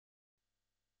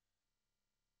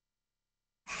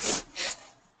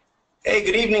Hey,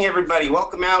 good evening, everybody.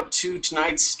 Welcome out to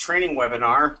tonight's training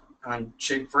webinar. I'm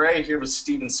Ferre here with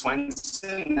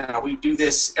Swenson. We do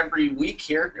this every week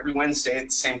here, every Wednesday at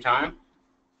the same time.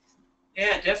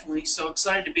 Yeah, definitely. So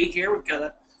excited to be here. We've got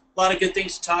a lot of good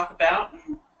things to talk about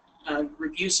and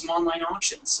review some online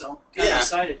auctions. So kind of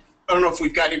excited. I don't know if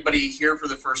we've got anybody here for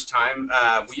the first time.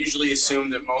 We usually assume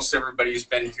that most everybody has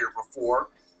been here before.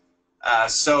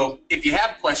 So if you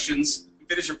have questions,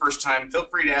 if it is your first time, feel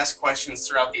free to ask questions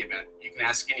throughout the event. You can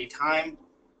ask any time,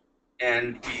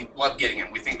 and we love getting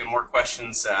them. We think the more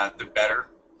questions, the better.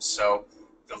 So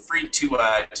feel free to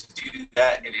do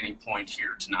that at any point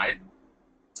here tonight.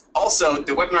 Also,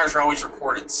 the webinars are always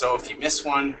recorded, so if you miss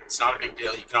one, it's not a big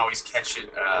deal. You can always catch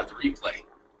it, the replay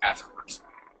afterwards.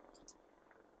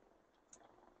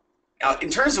 Now, in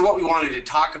terms of what we wanted to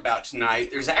talk about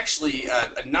tonight, there's actually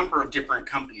a number of different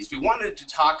companies. We wanted to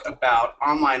talk about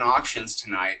online auctions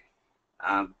tonight,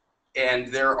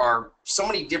 and there are so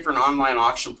many different online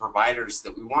auction providers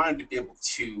that we wanted to be able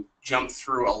to jump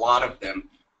through a lot of them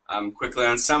quickly.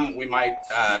 On some, we might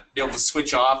be able to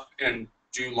switch off and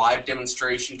do live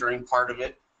demonstration during part of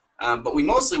it, but we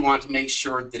mostly want to make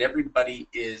sure that everybody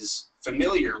is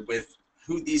familiar with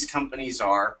who these companies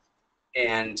are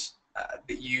and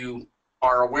that you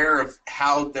are aware of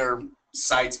how their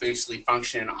sites basically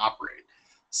function and operate,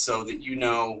 so that you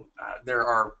know there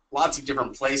are lots of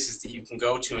different places that you can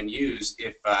go to and use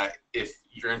if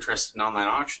you're interested in online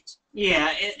auctions.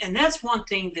 Yeah, and that's one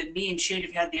thing that me and Shade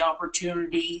have had the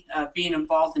opportunity, being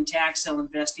involved in tax sale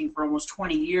investing for almost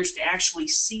 20 years, to actually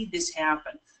see this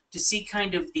happen, to see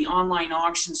kind of the online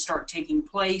auctions start taking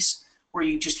place, where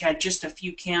you just had just a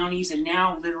few counties, and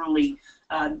now literally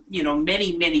you know,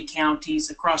 many counties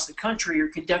across the country are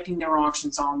conducting their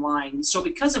auctions online. So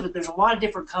because of it, there's a lot of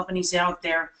different companies out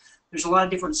there. There's a lot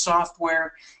of different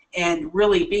software. And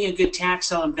really, being a good tax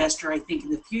sale investor, I think in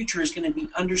the future is going to be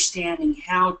understanding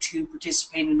how to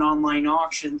participate in online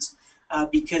auctions,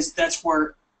 because that's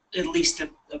where at least a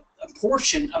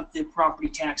portion of the property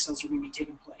tax sales are going to be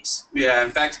taking place. Yeah,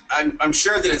 in fact, I'm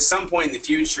sure that at some point in the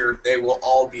future, they will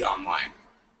all be online.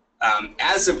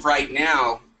 As of right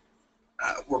now,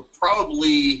 we're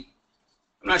probably,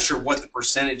 I'm not sure what the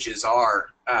percentages are.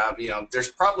 You know, there's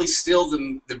probably still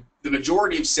the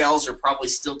majority of sales are probably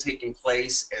still taking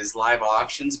place as live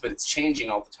auctions, but it's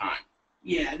changing all the time.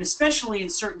 Yeah, and especially in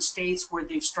certain states where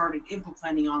they've started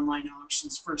implementing online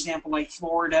auctions. For example, like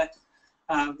Florida,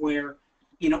 where,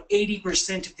 you know,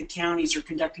 80% of the counties are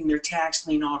conducting their tax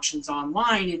lien auctions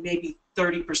online, and maybe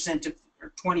 30% of,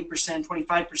 or 20%,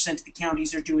 25% of the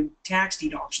counties are doing tax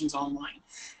deed auctions online.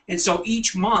 And so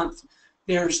each month,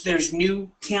 there's new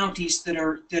counties that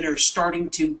are starting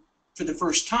to, for the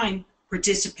first time,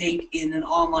 participate in an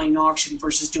online auction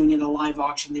versus doing it in a live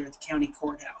auction there at the county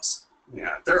courthouse.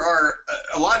 Yeah, there are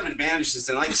a lot of advantages,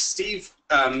 and like Steve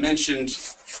mentioned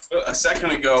a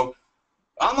second ago,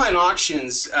 online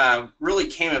auctions really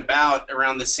came about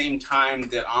around the same time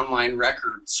that online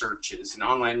record searches and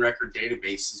online record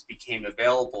databases became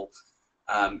available.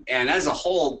 And as a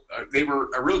whole, they were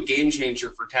a real game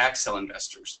changer for tax sale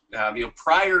investors. You know,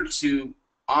 prior to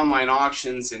online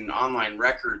auctions and online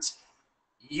records,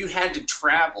 you had to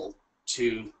travel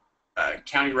to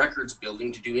county records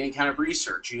building to do any kind of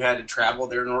research. You had to travel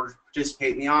there in order to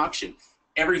participate in the auction.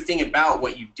 Everything about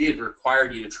what you did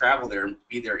required you to travel there and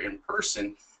be there in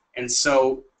person. And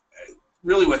so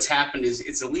really what's happened is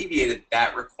it's alleviated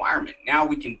that requirement. Now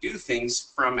we can do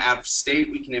things from out of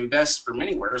state. We can invest from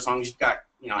anywhere as long as you've got,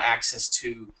 you know, access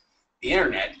to the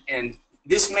internet. And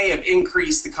this may have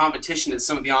increased the competition at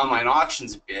some of the online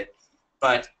auctions a bit,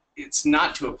 but it's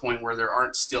not to a point where there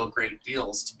aren't still great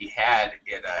deals to be had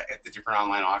at the different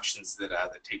online auctions that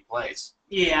take place.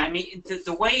 Yeah, I mean,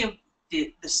 the way of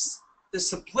the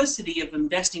simplicity of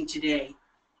investing today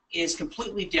is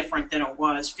completely different than it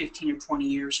was 15 or 20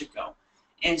 years ago.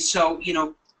 And so, you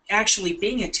know, actually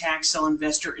being a tax sale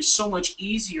investor is so much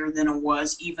easier than it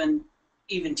was even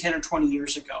 10 or 20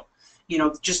 years ago. You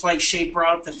know, just like Shay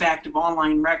brought up the fact of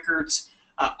online records,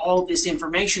 all this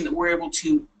information that we're able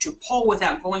to pull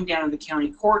without going down to the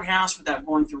county courthouse, without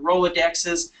going through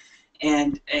Rolodexes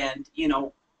and you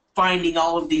know, finding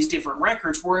all of these different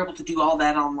records, we're able to do all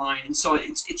that online. And so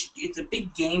it's a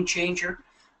big game changer,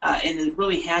 and it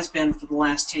really has been for the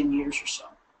last 10 years or so.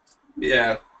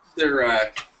 Yeah.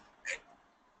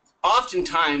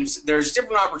 Oftentimes there's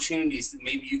different opportunities that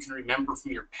maybe you can remember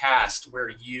from your past where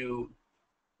you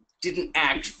didn't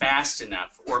act fast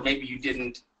enough, or maybe you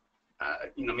didn't,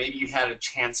 you know, maybe you had a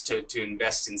chance to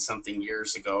invest in something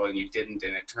years ago and you didn't,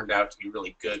 and it turned out to be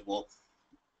really good. Well,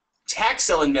 tax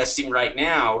sale investing right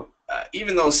now,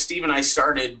 even though Steve and I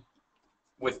started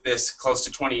with this close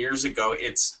to 20 years ago,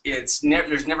 there's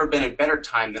never been a better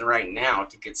time than right now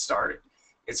to get started.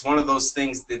 It's one of those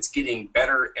things that's getting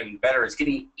better and better. It's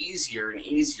getting easier and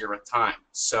easier with time.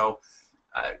 So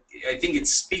I think it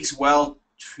speaks well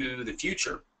to the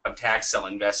future of tax sale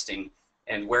investing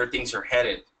and where things are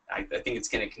headed. I think it's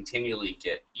going to continually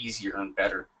get easier and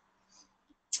better.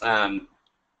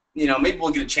 You know, maybe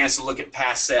we'll get a chance to look at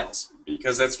past sales,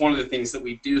 because that's one of the things that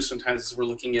we do sometimes as we're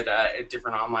looking at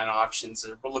different online auctions.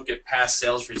 We'll look at past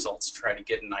sales results to try to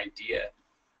get an idea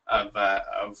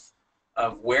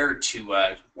of where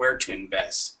to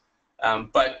invest.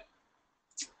 But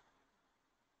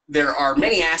there are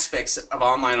many aspects of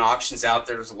online auctions out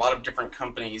there. There's a lot of different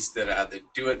companies that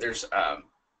do it. There's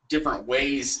different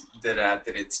ways that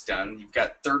it's done. You've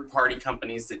got third-party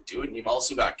companies that do it, and you've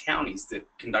also got counties that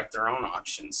conduct their own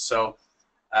auctions. So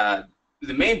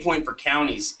the main point for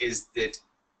counties is that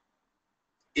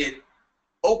it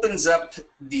opens up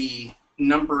the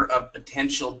number of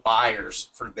potential buyers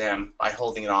for them by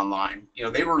holding it online. You know,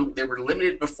 they were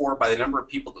limited before by the number of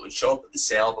people that would show up at the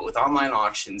sale, but with online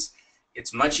auctions,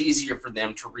 it's much easier for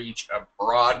them to reach a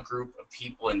broad group of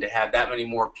people and to have that many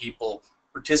more people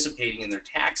participating in their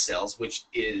tax sales, which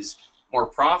is more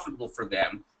profitable for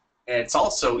them, and it's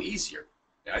also easier.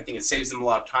 I think it saves them a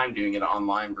lot of time doing it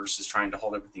online versus trying to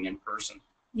hold everything in person.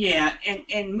 Yeah,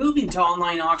 and moving to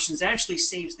online auctions actually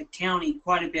saves the county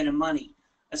quite a bit of money,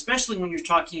 especially when you're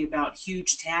talking about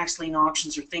huge tax lien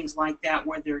auctions or things like that,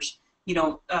 where there's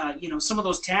some of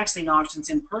those tax lien auctions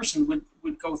in person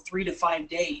would go 3 to 5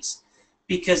 days,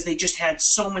 because they just had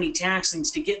so many tax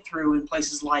liens to get through in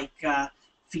places like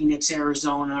Phoenix,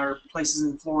 Arizona, or places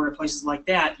in Florida, places like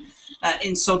that.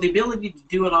 And so the ability to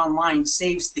do it online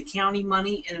saves the county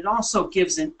money, and it also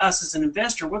gives us as an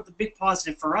investor, what the big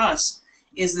positive for us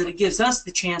is that it gives us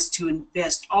the chance to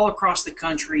invest all across the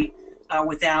country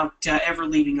without ever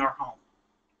leaving our home.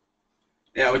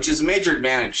 Yeah, which is a major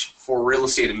advantage for real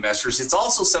estate investors. It's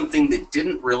also something that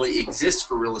didn't really exist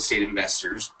for real estate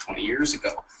investors 20 years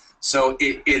ago. So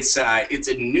it's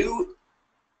a new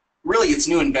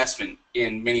investment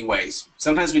in many ways.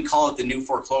 Sometimes we call it the new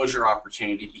foreclosure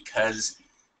opportunity because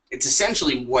it's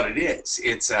essentially what it is.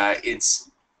 It's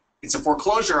a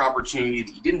foreclosure opportunity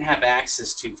that you didn't have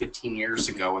access to 15 years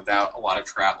ago without a lot of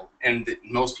travel, and that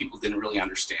most people didn't really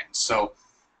understand. So,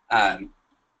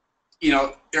 you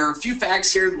know, there are a few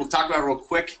facts here that we'll talk about real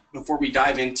quick before we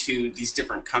dive into these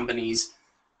different companies.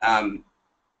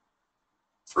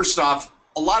 First off,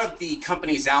 a lot of the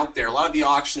companies out there, a lot of the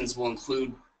auctions will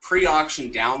include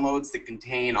pre-auction downloads that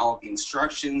contain all of the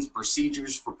instructions,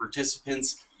 procedures for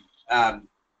participants.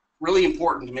 Really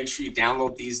important to make sure you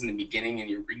download these in the beginning and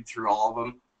you read through all of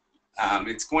them.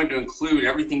 It's going to include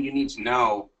everything you need to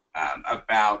know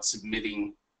about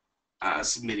submitting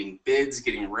bids,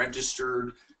 getting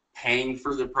registered, paying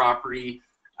for the property,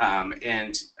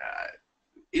 and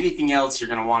anything else you're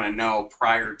going to want to know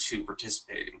prior to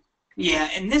participating. Yeah,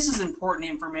 and this is important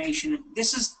information.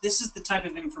 This is the type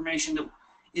of information that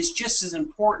is just as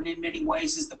important in many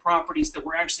ways as the properties that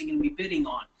we're actually going to be bidding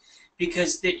on,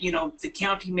 because the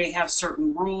county may have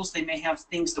certain rules, they may have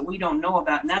things that we don't know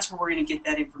about, and that's where we're going to get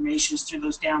that information, is through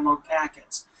those download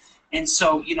packets. And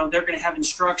so, they're going to have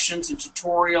instructions and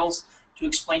tutorials to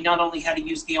explain not only how to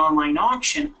use the online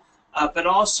auction, but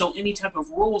also any type of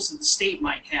rules that the state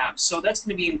might have. So that's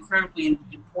going to be incredibly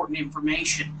important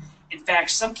information. In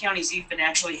fact, some counties even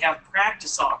actually have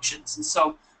practice auctions. And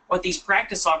so what these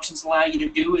practice auctions allow you to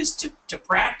do is to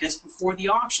practice before the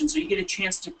auction. So you get a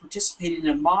chance to participate in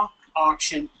a mock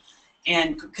auction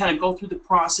and kind of go through the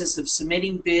process of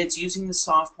submitting bids, using the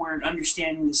software, and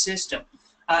understanding the system.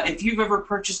 If you've ever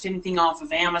purchased anything off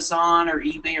of Amazon or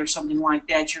eBay or something like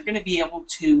that, you're going to be able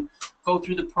to go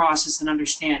through the process and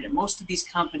understand it. Most of these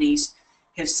companies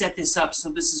have set this up so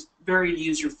this is very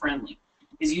user-friendly,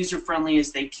 as user-friendly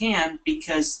as they can,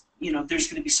 because there's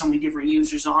going to be so many different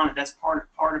users on it. That's part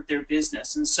of their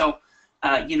business. And so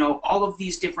all of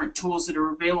these different tools that are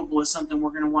available is something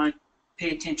we're going to want to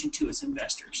pay attention to as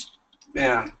investors.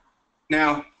 Yeah.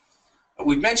 Now,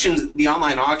 we've mentioned the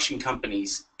online auction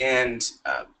companies, and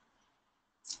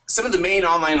some of the main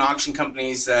online auction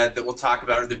companies that we'll talk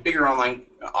about are the bigger online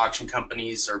auction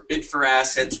companies are Bid for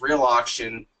Assets, Real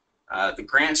Auction, the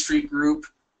Grant Street Group,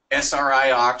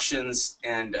 SRI Auctions,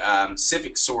 and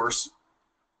Civic Source,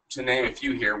 to name a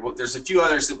few here. There's a few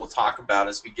others that we'll talk about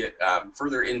as we get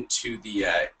further into the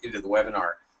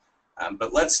webinar.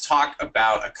 But let's talk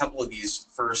about a couple of these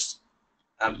first.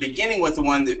 Beginning with the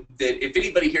one that if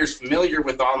anybody here is familiar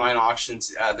with online auctions,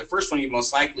 the first one you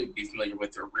most likely be familiar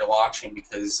with are Real Auction,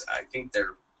 because I think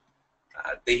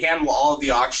they handle all of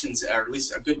the auctions, or at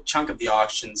least a good chunk of the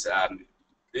auctions,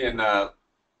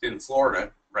 in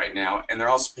Florida right now, and they're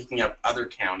also picking up other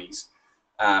counties.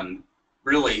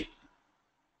 Really,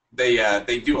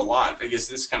 they do a lot. I guess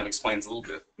this kind of explains a little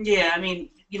bit. Yeah, I mean,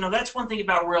 that's one thing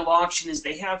about Real Auction is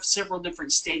they have several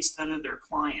different states that are their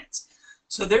clients.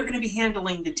 So they're going to be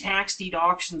handling the tax deed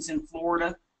auctions in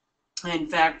Florida. In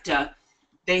fact,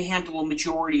 they handle a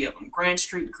majority of them. Grant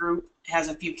Street Group has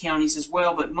a few counties as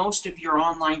well, but most of your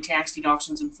online tax deed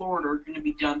auctions in Florida are going to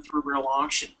be done through Real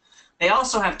Auction. They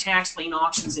also have tax lien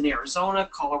auctions in Arizona,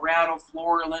 Colorado,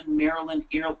 Florida, Maryland,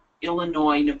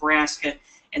 Illinois, Nebraska,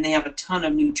 and they have a ton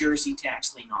of New Jersey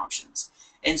tax lien auctions.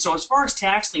 And so as far as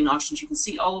tax lien auctions, you can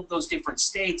see all of those different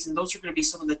states, and those are going to be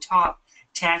some of the top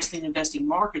tax lien investing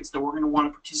markets that we're going to want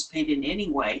to participate in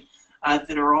anyway,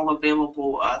 that are all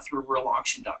available through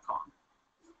realauction.com.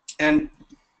 And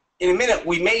in a minute,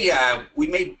 we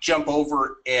may jump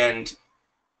over and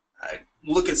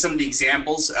look at some of the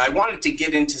examples. I wanted to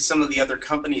get into some of the other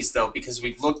companies though, because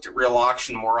we've looked at Real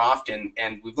Auction more often,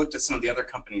 and we've looked at some of the other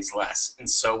companies less. And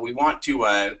so we want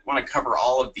to cover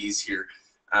all of these here,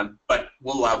 but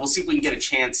we'll see if we can get a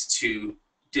chance to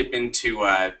dip into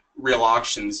Real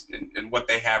Auctions and what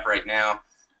they have right now.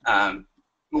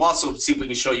 We'll also see if we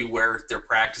can show you where their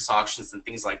practice auctions and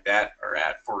things like that are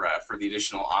at for the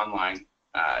additional online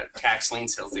tax lien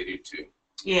sales they do too.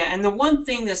 Yeah, and the one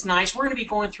thing that's nice, we're going to be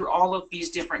going through all of these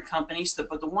different companies,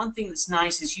 but the one thing that's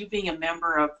nice is you being a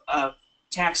member of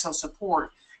Tax Sale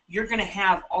Support, you're going to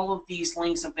have all of these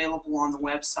links available on the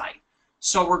website.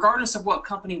 So regardless of what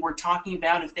company we're talking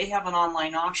about, if they have an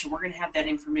online auction, we're going to have that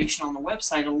information on the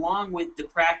website along with the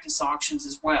practice auctions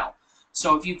as well.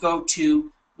 So if you go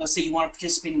to, let's say you want to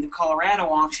participate in the Colorado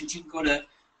auctions, you can go to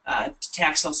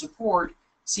Tax Sale Support,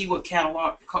 see what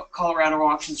Colorado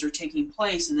auctions are taking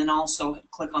place, and then also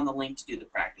click on the link to do the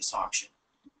practice auction.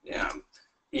 Yeah,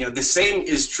 the same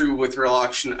is true with Real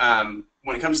Auction.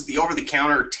 When it comes to the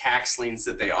over-the-counter tax liens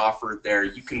that they offer there,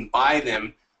 you can buy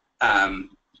them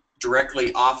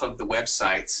directly off of the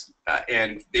websites,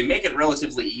 and they make it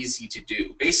relatively easy to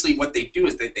do. Basically, what they do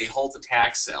is they hold the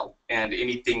tax sale, and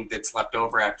anything that's left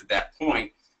over after that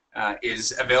point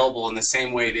is available in the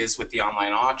same way it is with the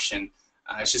online auction.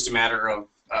 It's just a matter of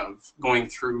going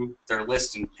through their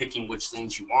list and picking which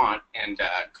liens you want and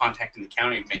contacting the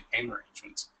county to make payment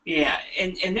arrangements. Yeah,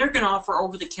 and they're going to offer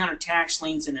over-the-counter tax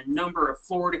liens in a number of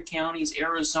Florida counties,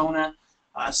 Arizona,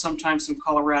 sometimes some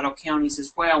Colorado counties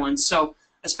as well. And so,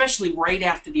 especially right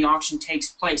after the auction takes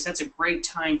place, that's a great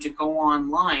time to go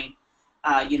online,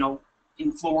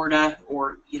 in Florida,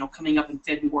 or coming up in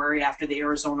February after the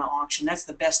Arizona auction. That's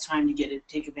the best time to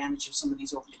take advantage of some of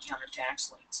these over-the-counter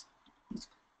tax liens.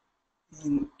 Let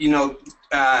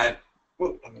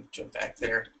me jump back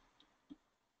there.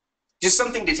 Just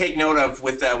something to take note of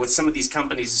with some of these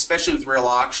companies, especially with Real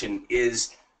Auction,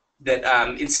 is that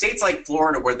in states like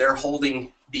Florida, where they're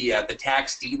holding the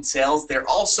tax deed sales, they're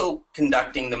also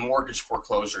conducting the mortgage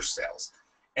foreclosure sales.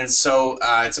 And so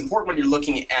it's important when you're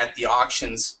looking at the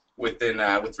auctions within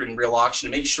Real Auction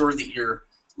to make sure that you're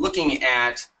looking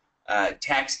at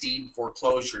tax deed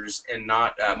foreclosures and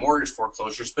not mortgage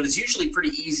foreclosures. But it's usually pretty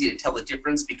easy to tell the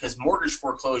difference, because mortgage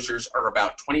foreclosures are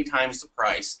about 20 times the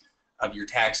price of your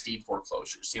tax deed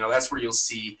foreclosures. That's where you'll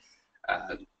see,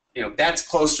 that's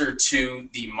closer to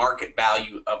the market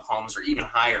value of homes, or even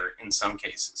higher in some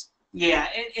cases. Yeah,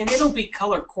 and it'll be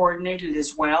color coordinated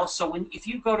as well. So if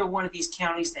you go to one of these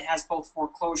counties that has both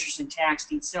foreclosures and tax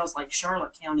deed sales, like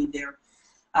Charlotte County there,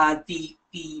 the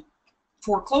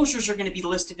foreclosures are going to be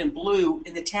listed in blue,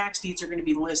 and the tax deeds are going to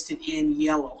be listed in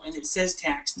yellow, and it says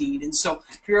tax deed. And so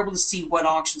you're able to see what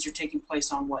auctions are taking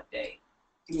place on what day.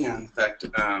 Yeah, in fact, we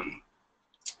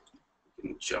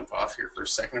can jump off here for a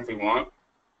second if we want.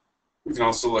 We can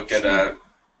also look at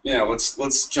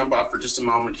let's jump off for just a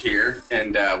moment here,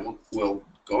 and we'll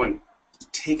go and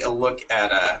take a look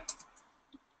at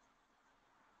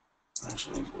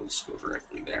actually we'll just go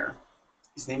directly there.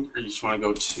 You think, or you just want to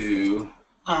go to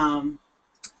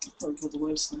or to the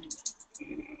website?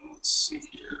 Let's see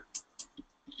here.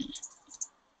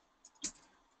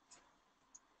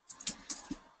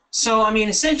 So, I mean,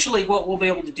 essentially what we'll be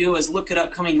able to do is look at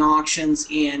upcoming auctions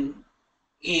in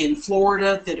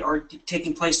Florida that are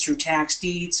taking place through tax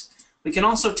deeds. We can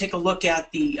also take a look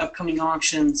at the upcoming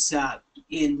auctions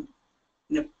in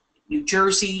New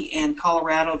Jersey and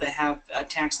Colorado that have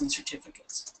tax lien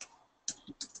certificates.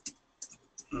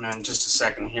 And then just a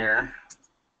second here.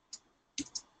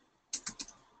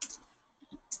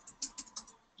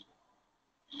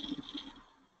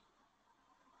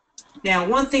 Now,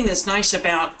 one thing that's nice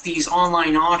about these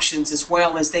online auctions as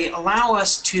well is they allow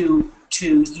us to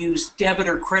use debit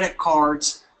or credit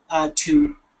cards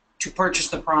to purchase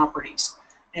the properties.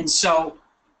 And so,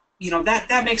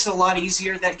 that makes it a lot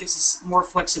easier. That gives us more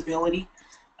flexibility,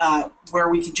 where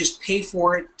we can just pay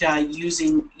for it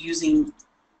using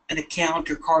an account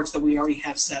or cards that we already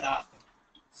have set up.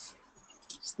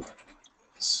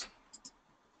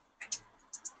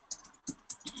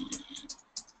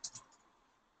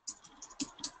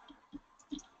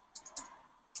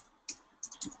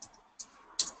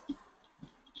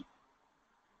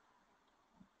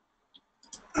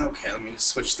 Okay, let me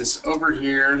switch this over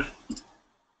here.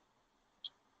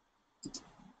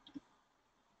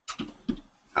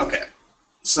 Okay,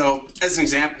 so as an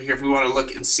example here, if we want to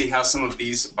look and see how some of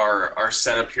these are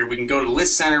set up here, we can go to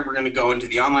List Center. We're going to go into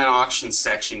the online auction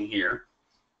section here.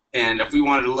 And if we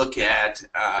wanted to look at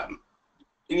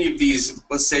any of these,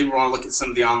 let's say we want to look at some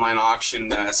of the online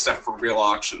auction stuff for real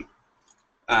auction.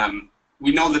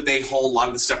 We know that they hold a lot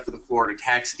of the stuff for the Florida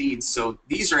tax deeds, so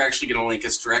these are actually going to link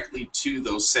us directly to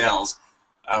those sales.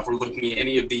 If we're looking at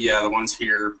any of the ones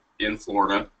here in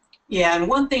Florida. Yeah, and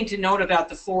one thing to note about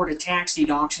the Florida tax deed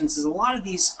auctions is a lot of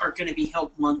these are going to be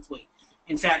held monthly.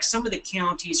 In fact, some of the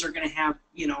counties are going to have,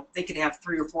 they could have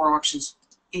 3 or 4 auctions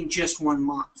in just 1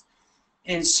 month.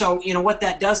 And so, what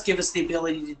that does give us the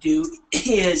ability to do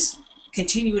is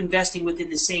continue investing within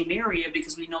the same area,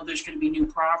 because we know there's going to be new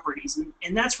properties,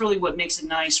 and that's really what makes it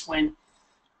nice when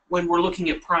we're looking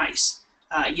at price.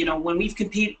 When we've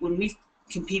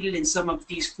competed in some of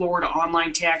these Florida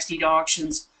online tax deed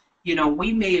auctions,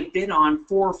 we may have been on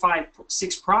 4 or 5,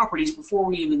 6 properties before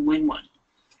we even win one.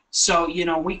 So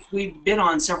we've been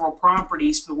on several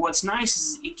properties, but what's nice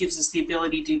is it gives us the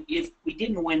ability to, if we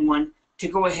didn't win one, to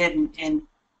go ahead and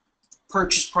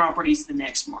purchase properties the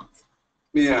next month.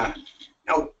 Yeah.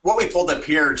 Now, what we pulled up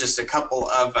here are just a couple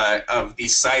of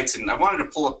these sites, and I wanted to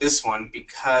pull up this one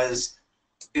because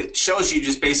it shows you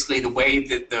just basically the way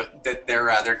that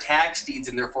their tax deeds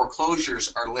and their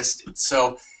foreclosures are listed.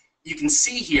 So you can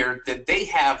see here that they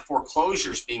have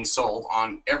foreclosures being sold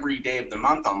on every day of the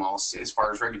month almost, as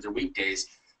far as regular weekdays.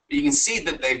 But you can see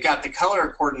that they've got the color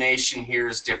coordination here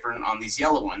is different on these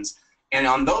yellow ones, and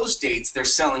on those dates they're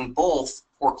selling both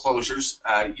foreclosures,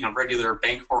 regular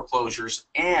bank foreclosures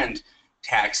and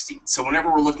tax deeds. So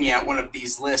whenever we're looking at one of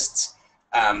these lists,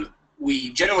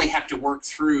 we generally have to work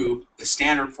through the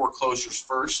standard foreclosures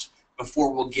first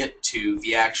before we'll get to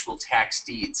the actual tax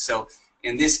deeds. So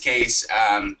in this case,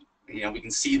 we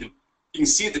can see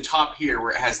at the top here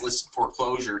where it has listed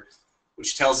foreclosure,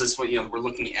 which tells us what we're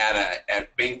looking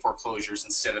at bank foreclosures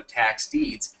instead of tax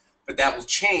deeds. But that will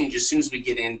change as soon as we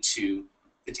get into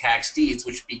the tax deeds,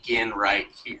 which begin right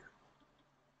here.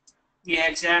 Yeah,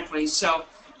 exactly. So,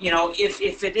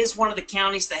 if it is one of the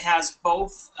counties that has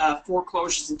both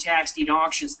foreclosures and tax deed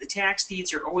auctions, the tax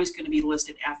deeds are always going to be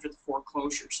listed after the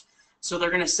foreclosures. So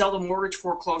they're going to sell the mortgage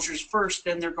foreclosures first,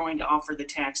 then they're going to offer the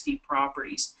tax deed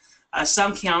properties.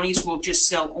 Some counties will just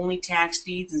sell only tax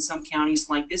deeds, and some counties,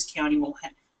 like this county, will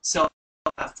sell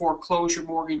foreclosure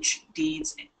mortgage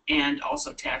deeds and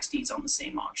also tax deeds on the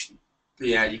same auction.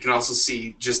 Yeah, you can also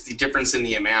see just the difference in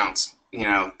the amounts.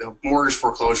 The mortgage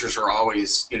foreclosures are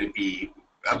always going to be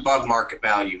above market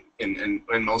value in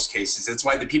most cases. That's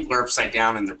why the people are upside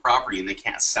down in their property and they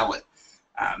can't sell it.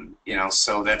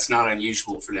 So that's not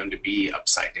unusual for them to be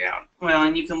upside down. Well,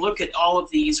 and you can look at all of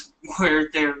these where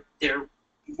they're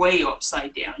way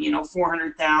upside down.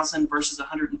 400,000 versus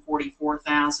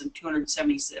 144,000,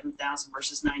 277,000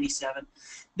 versus 97.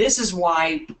 This is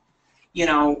why,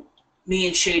 me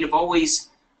and Shade have always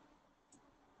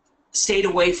stayed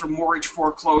away from mortgage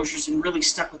foreclosures and really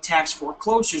stuck with tax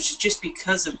foreclosures, just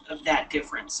because of that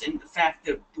difference and the fact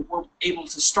that we're able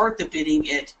to start the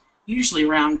bidding at usually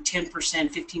around 10%,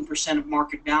 15% of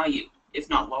market value, if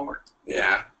not lower.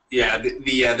 Yeah.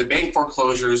 The bank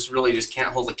foreclosures really just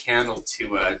can't hold a candle to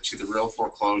the real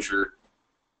foreclosure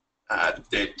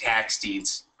that tax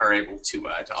deeds are able to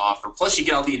offer. Plus, you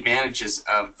get all the advantages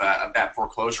of that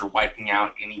foreclosure wiping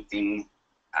out anything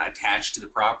attached to the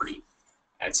property.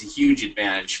 That's a huge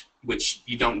advantage, which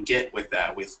you don't get with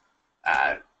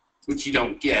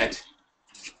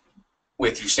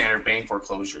your standard bank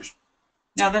foreclosures.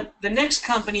 Now, the next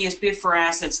company is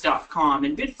bidforassets.com,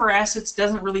 and Bid4Assets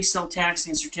doesn't really sell tax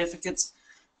lien certificates.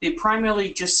 They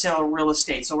primarily just sell real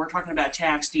estate, so we're talking about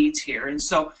tax deeds here. And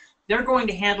so they're going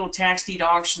to handle tax deed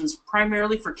auctions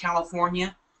primarily for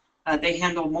California. They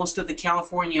handle most of the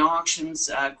California auctions.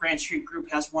 Grant Street Group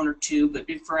has 1 or 2, but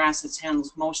Bid4Assets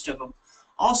handles most of them.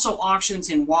 Also auctions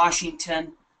in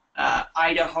Washington,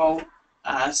 Idaho,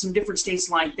 some different states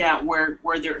like that where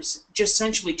they're just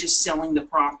essentially just selling the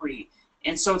property.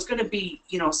 And so it's going to be,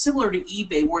 similar to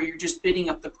eBay, where you're just bidding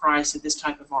up the price at this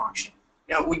type of auction.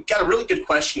 Yeah, we've got a really good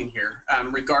question here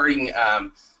regarding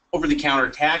over-the-counter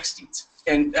tax deeds.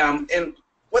 And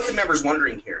what the member's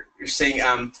wondering here, you're saying,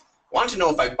 want to know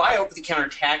if I buy over-the-counter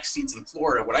tax deeds in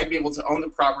Florida, would I be able to own the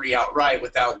property outright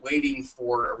without waiting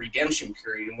for a redemption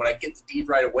period? And would I get the deed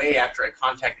right away after I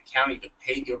contact the county to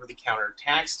pay the over-the-counter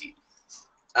tax deed?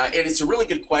 And it's a really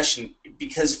good question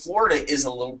because Florida is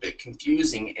a little bit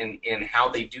confusing in how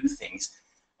they do things.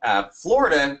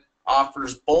 Florida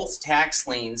offers both tax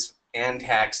liens and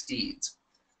tax deeds.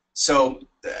 So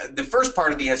the first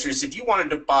part of the answer is if you wanted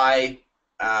to buy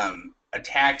a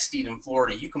tax deed in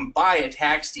Florida, you can buy a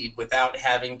tax deed without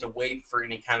having to wait for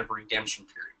any kind of a redemption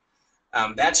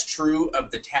period. That's true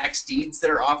of the tax deeds that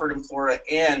are offered in Florida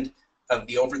and of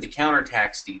the over-the-counter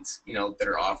tax deeds, that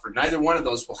are offered. Neither one of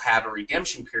those will have a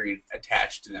redemption period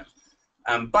attached to them.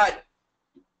 But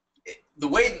the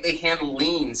way that they handle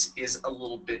liens is a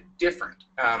little bit different.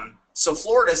 So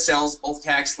Florida sells both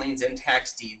tax liens and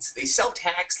tax deeds. They sell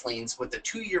tax liens with a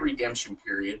 2-year redemption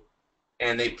period,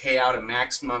 and they pay out a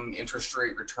maximum interest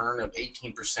rate return of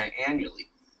 18% annually.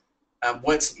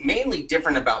 What's mainly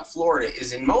different about Florida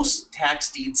is in most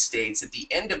tax deed states, at the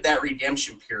end of that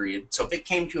redemption period, so if it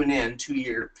came to an end,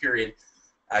 2-year period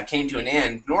came to an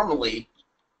end, normally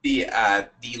the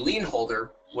lien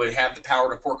holder would have the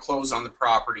power to foreclose on the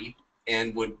property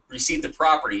and would receive the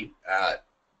property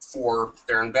for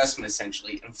their investment,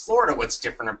 essentially. In Florida, what's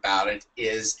different about it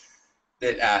is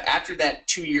that after that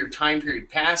 2-year time period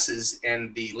passes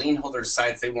and the lien holder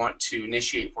decides they want to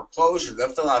initiate foreclosure, they'll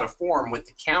fill out a form with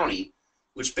the county,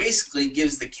 which basically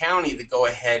gives the county the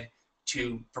go-ahead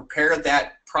to prepare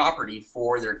that property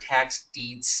for their tax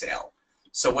deed sale.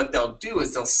 So what they'll do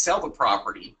is they'll sell the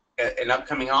property at an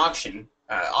upcoming auction,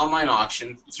 online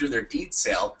auction, through their deed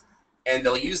sale, and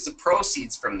they'll use the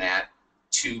proceeds from that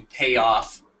to pay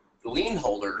off the lien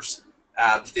holders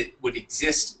that would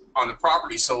exist on the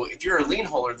property. So if you're a lien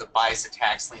holder that buys a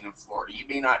tax lien in Florida, you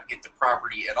may not get the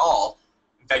property at all.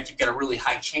 In fact, you've got a really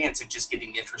high chance of just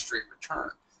getting the interest rate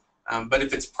return. But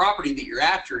if it's property that you're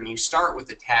after and you start with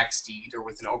a tax deed or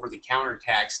with an over-the-counter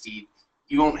tax deed,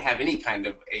 you won't have any kind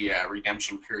of a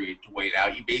redemption period to wait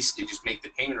out. You basically just make the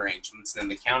payment arrangements, and then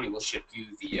the county will ship you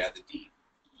the deed.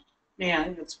 Yeah, I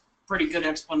think that's a pretty good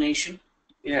explanation.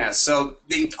 Yeah, so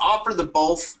they offer the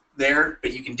both there,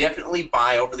 but you can definitely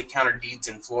buy over-the-counter deeds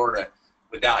in Florida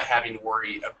without having to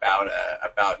worry about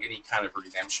any kind of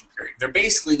redemption period. They're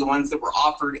basically the ones that were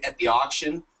offered at the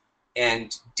auction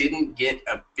and didn't get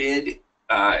a bid,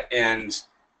 and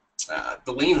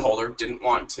the lien holder didn't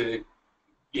want to,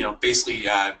 basically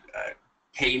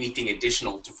pay anything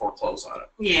additional to foreclose on it.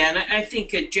 Yeah, and I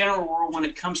think a general rule when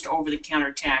it comes to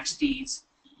over-the-counter tax deeds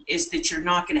is that you're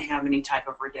not going to have any type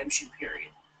of redemption period.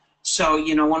 So,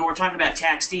 when we're talking about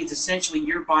tax deeds, essentially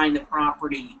you're buying the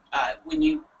property. When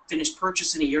you finish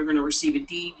purchasing it, you're going to receive a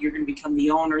deed, you're going to become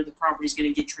the owner, the property's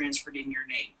going to get transferred in your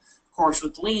name. Of course,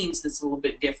 with liens, that's a little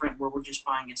bit different, where we're just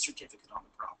buying a certificate on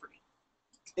the property.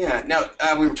 Yeah, now,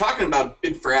 we were talking about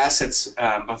bid for assets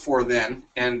before then,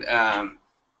 and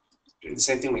doing the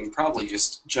same thing. We can probably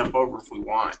just jump over if we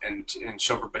want and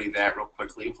show everybody that real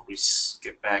quickly before we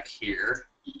skip back here.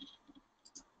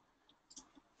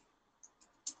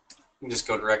 We can just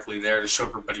go directly there to show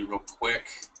everybody real quick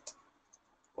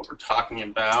what we're talking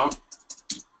about.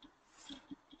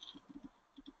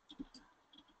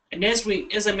 And as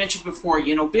I mentioned before,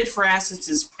 bid for assets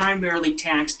is primarily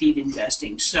tax deed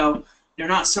investing. So they're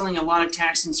not selling a lot of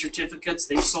tax lien certificates.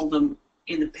 They've sold them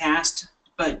in the past,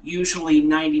 but usually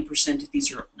 90% of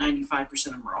these are 95%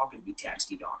 of them are all going to be tax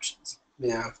deed auctions.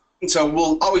 Yeah. And so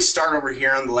we'll always start over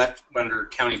here on the left under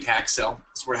county tax sale.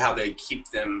 That's where how they keep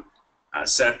them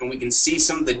set up, and we can see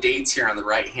some of the dates here on the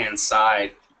right-hand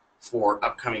side for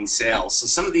upcoming sales. So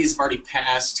some of these have already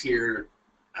passed here,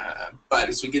 but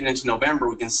as we get into November,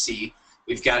 we can see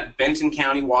we've got Benton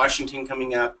County, Washington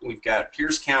coming up. We've got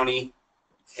Pierce County,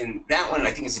 and that one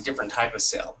I think is a different type of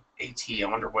sale. AT, I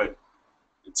wonder what,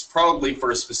 it's probably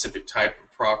for a specific type of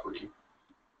property.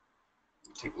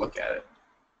 Take a look at it.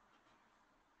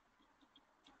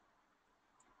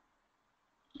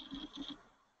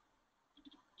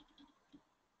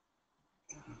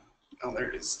 Oh,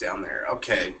 there it is down there.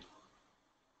 Okay.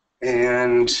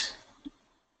 And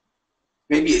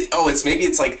maybe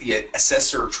it's like the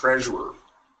assessor treasurer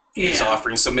is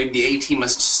offering. So maybe the AT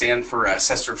must stand for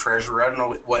assessor treasurer. I don't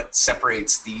know what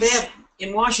separates these. They have,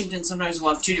 in Washington, sometimes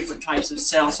we'll have 2 different types of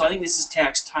sales. So I think this is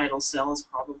tax title sales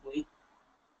probably.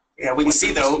 Yeah, we can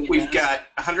see though we've got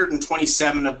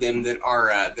 127 of them that are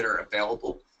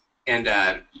available, and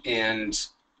it's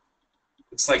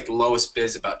like the lowest bid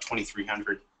is about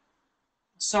 2,300.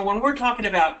 So when we're talking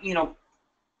about,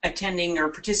 attending or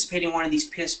participating in one of these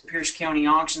Pierce County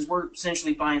auctions, we're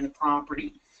essentially buying the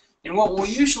property. And what we'll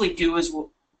usually do is we'll,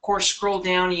 of course, scroll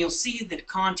down and you'll see the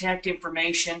contact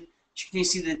information. You can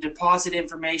see the deposit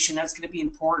information. That's going to be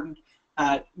important.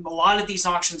 A lot of these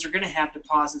auctions are going to have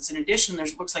deposits. In addition,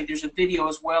 looks like there's a video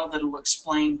as well that will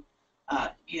explain,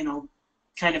 you know,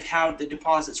 kind of how the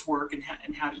deposits work and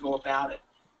how to go about it.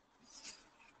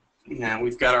 Now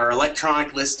we've got our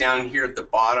electronic list down here at the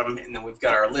bottom, and then we've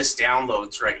got our list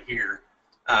downloads right here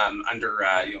under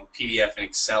you know, PDF and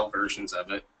Excel versions of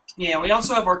it. Yeah, we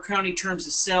also have our county terms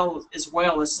of sale as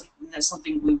well, as that's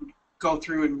something we would go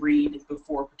through and read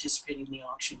before participating in the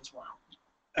auction as well.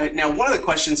 Now, one of the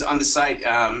questions on the site,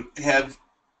 have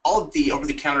all of the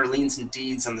over-the-counter liens and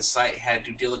deeds on the site had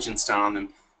due diligence done on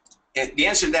them? And the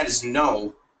answer to that is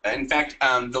no. In fact,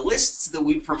 the lists that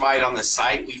we provide on the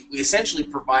site, we essentially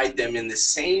provide them in the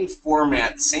same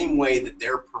format, the same way that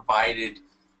they're provided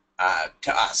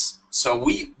to us. So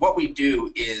what we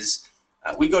do is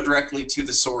we go directly to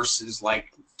the sources,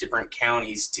 like different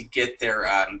counties, to get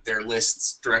their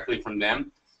lists directly from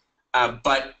them.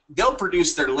 But they'll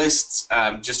produce their lists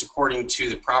just according to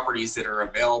the properties that are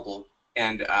available,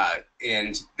 and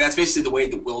that's basically the way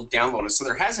that we'll download it. So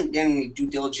there hasn't been any due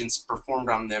diligence performed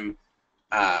on them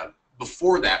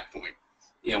before that point.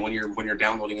 You know, when you're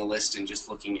downloading a list and just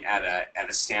looking at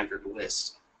a standard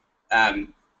list.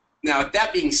 Now,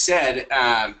 that being said,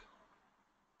 I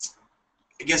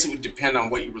guess it would depend on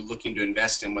what you were looking to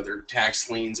invest in, whether tax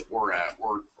liens or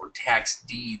tax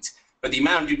deeds. But the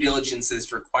amount of due diligence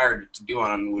that's required to do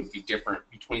on them would be different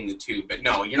between the two. But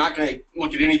no, you're not going to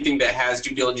look at anything that has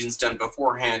due diligence done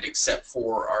beforehand except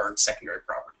for our secondary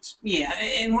properties. Yeah,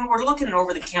 and when we're looking at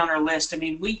over-the-counter list, I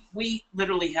mean, we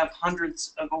literally have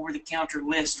hundreds of over-the-counter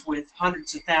lists with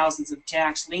hundreds of thousands of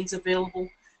tax liens available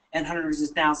and hundreds of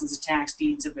thousands of tax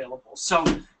deeds available. So,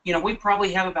 you know, we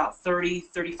probably have about 30,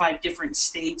 35 different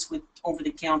states with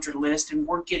over-the-counter list, and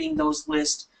we're getting those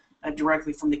lists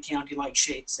directly from the county, like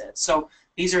Shade said. So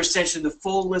these are essentially the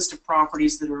full list of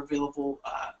properties that are available,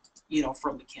 you know,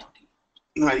 from the county.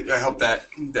 I hope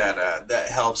that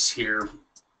helps here.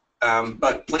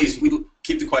 But please, we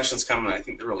keep the questions coming. I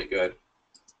think they're really good.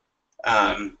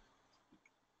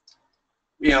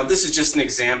 You know, this is just an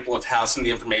example of how some of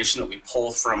the information that we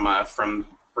pull from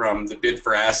the Bid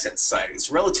for Assets site.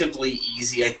 It's relatively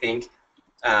easy, I think.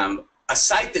 A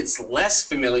site that's less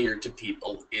familiar to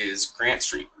people is Grant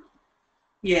Street Group.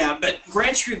 Yeah, but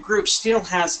Grant Street Group still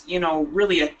has, you know,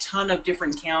 really a ton of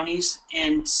different counties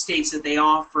and states that they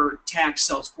offer tax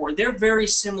sales for. They're very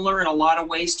similar in a lot of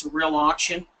ways to Real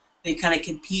Auction. They kind of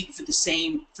compete for the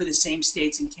same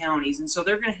states and counties, and so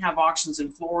they're going to have auctions in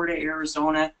Florida,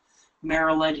 Arizona,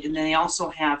 Maryland, and then they also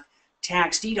have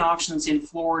tax deed auctions in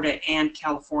Florida and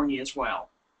California as well.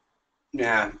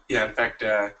 Yeah. In fact,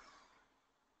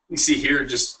 you see here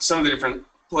just some of the different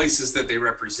places that they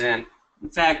represent. In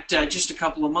fact, just a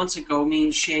couple of months ago, me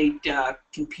and Shade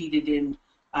competed in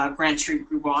Grant Street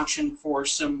Group auction for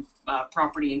some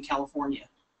property in California.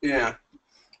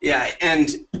 Yeah,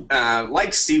 and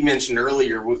like Steve mentioned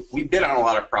earlier, we bid on a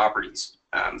lot of properties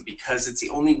because it's the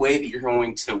only way that you're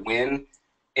going to win,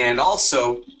 and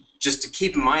also just to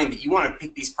keep in mind that you want to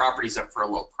pick these properties up for a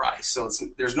low price. So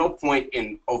there's no point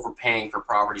in overpaying for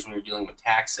properties when you're dealing with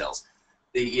tax sales.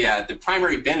 The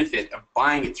primary benefit of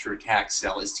buying it through a tax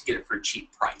sale is to get it for a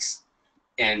cheap price.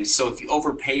 And so if you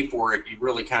overpay for it, you've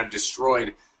really kind of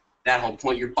destroyed that whole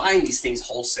point. You're buying these things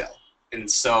wholesale. And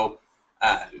so,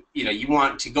 you know, you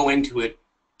want to go into it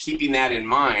keeping that in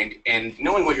mind and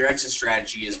knowing what your exit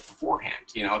strategy is beforehand.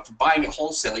 You know, if you're buying it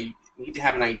wholesale, you need to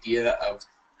have an idea of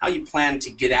how you plan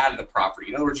to get out of the property.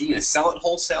 In other words, are you going to sell it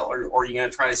wholesale, or are you going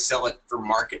to try to sell it for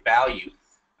market value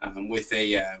with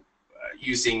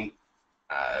using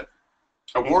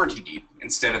a warranty deed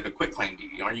instead of a quitclaim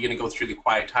deed? You know, are you going to go through the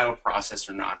quiet title process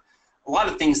or not? A lot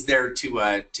of things there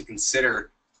to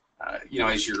consider, you know,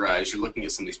 as you're looking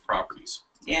at some of these properties.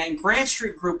 And Grant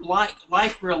Street Group,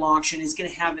 like Real Auction, is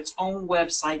going to have its own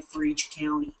website for each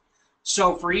county.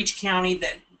 So for each county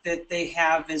that they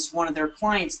have as one of their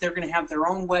clients, they're going to have their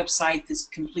own website that's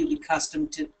completely custom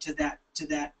to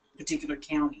that particular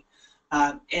county.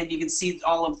 And you can see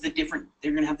all of the different,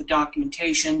 they're going to have the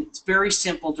documentation. It's very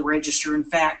simple to register. In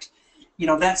fact, you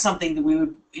know, that's something that we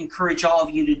would encourage all of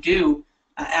you to do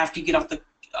after you get off the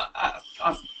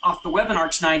webinar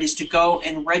tonight, is to go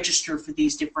and register for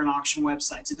these different auction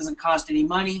websites. It doesn't cost any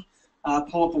money.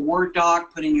 Pull up a Word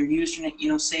doc, put in your username, you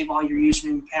know, save all your username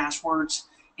and passwords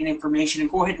and information,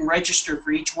 and go ahead and register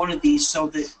for each one of these so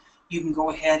that you can go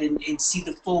ahead and see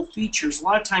the full features. A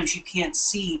lot of times you can't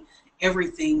see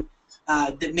everything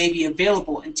that may be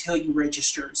available until you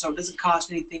register. So it doesn't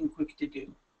cost anything, quick to do.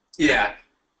 Yeah,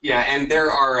 and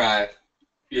there are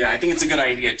Yeah, I think it's a good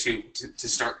idea to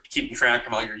start keeping track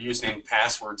of all your username and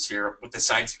passwords here with the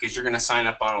sites, because you're going to sign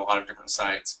up on a lot of different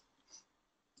sites.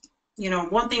 You know,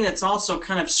 one thing that's also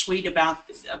kind of sweet about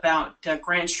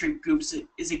Grant Street Groups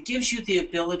is it gives you the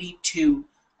ability to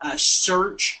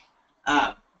search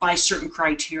by certain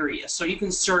criteria. So you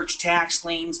can search tax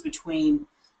liens between,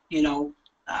 you know,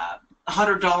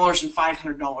 $100 and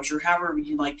 $500, or however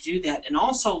you like to do that. And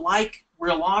also, like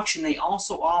Real Auction, they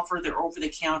also offer their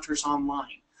over-the-counters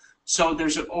online. So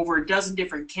there's over a dozen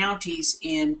different counties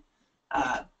in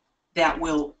that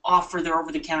will offer their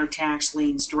over-the-counter tax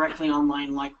liens directly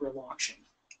online, like Real Auction.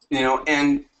 You know,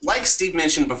 and like Steve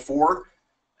mentioned before,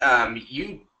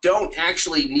 you don't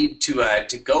actually need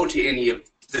to go to any of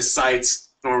the sites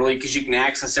normally, because you can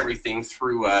access everything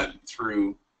through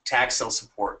through tax sale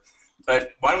support.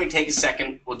 But why don't we take a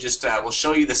second? We'll just we'll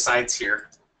show you the sites here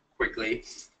quickly,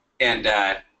 and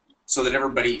so that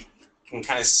everybody can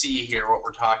kind of see here what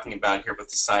we're talking about here with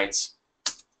the sites.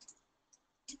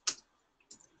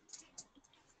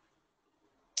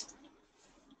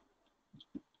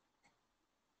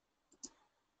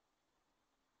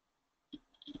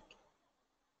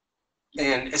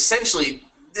 And essentially,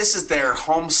 this is their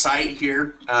home site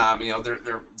here. You know,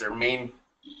 their main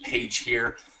page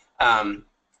here, and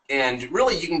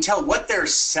really you can tell what they're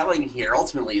selling here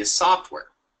ultimately is software.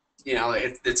 You know,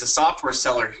 it's a software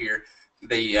seller here.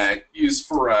 They use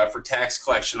for tax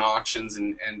collection auctions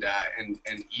and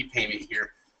e-payment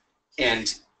here.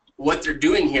 And what they're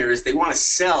doing here is they want to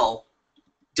sell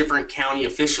different county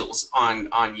officials on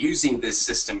using this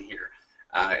system here.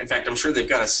 In fact, I'm sure they've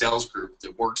got a sales group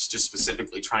that works just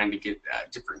specifically trying to get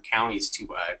different counties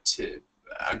to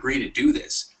agree to do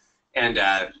this, and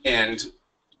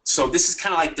so this is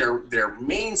kind of like their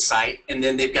main site, and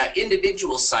then they've got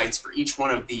individual sites for each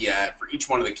one of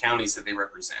the counties that they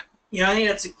represent. Yeah,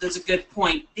 I think that's a good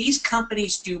point. These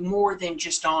companies do more than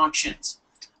just auctions.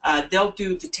 They'll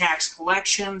do the tax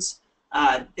collections.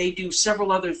 They do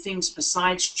several other things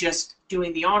besides just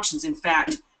doing the auctions. In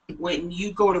fact, when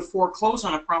you go to foreclose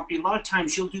on a property, a lot of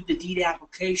times you'll do the deed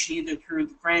application either through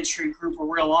the Grant Street Group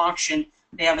or Real Auction.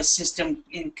 They have a system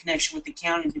in connection with the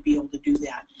county to be able to do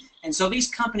that. And so these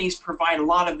companies provide a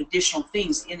lot of additional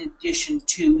things in addition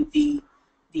to the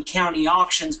county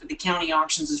auctions, but the county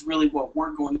auctions is really what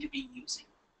we're going to be using.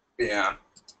 Yeah.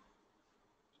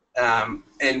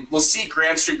 And we'll see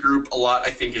Grant Street Group a lot,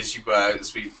 I think, as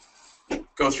we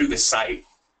go through the site.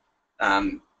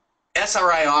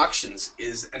 SRI Auctions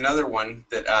is another one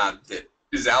that that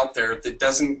is out there that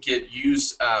doesn't get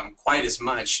used quite as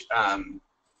much.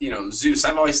 You know, Zeus.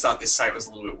 I've always thought this site was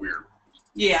a little bit weird.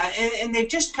 Yeah, and they've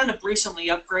just kind of recently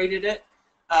upgraded it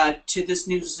to this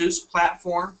new Zeus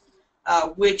platform,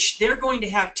 which they're going to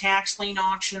have tax lien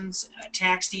auctions,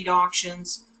 tax deed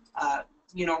auctions.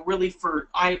 You know, really for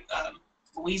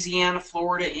Louisiana,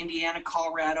 Florida, Indiana,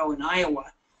 Colorado, and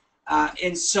Iowa,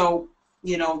 and so.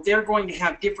 You know, they're going to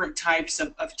have different types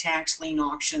of tax lien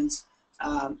auctions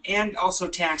and also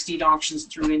tax deed auctions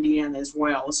through Indiana as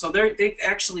well. So they've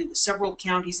actually, several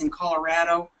counties in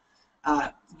Colorado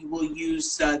will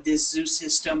use this Zeus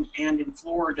system, and in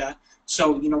Florida.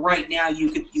 So, you know, right now you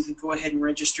could go ahead and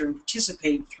register and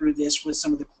participate through this with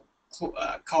some of the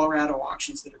Colorado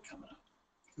auctions that are coming up.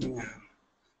 Yeah.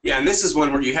 Yeah, and this is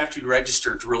one where you have to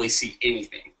register to really see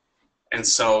anything. And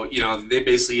so, you know, they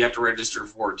basically have to register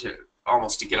for it to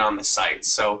almost to get on the site,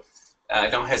 so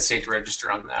don't hesitate to register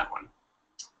on that one.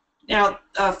 Now,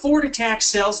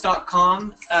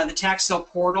 FloridaTaxSales.com, the tax sale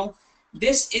portal,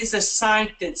 this is a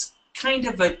site that's kind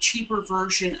of a cheaper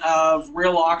version of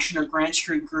Real Auction or Grant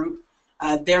Street Group.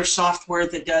 Their software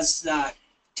that does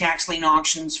tax lien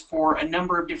auctions for a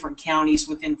number of different counties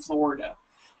within Florida.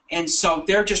 And so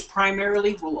they're just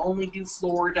primarily will only do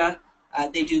Florida.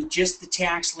 They do just the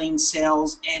tax lien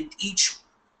sales, and each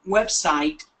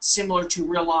website, similar to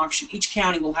Real Auction, each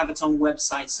county will have its own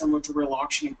website similar to Real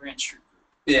Auction and Grant Street.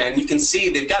 Yeah, and you can see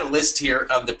they've got a list here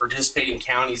of the participating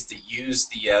counties that use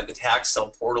the tax sale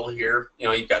portal here. You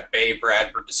know, you've got Bay,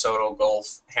 Bradford, DeSoto,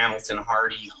 Gulf, Hamilton,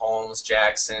 Hardy, Holmes,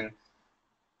 Jackson,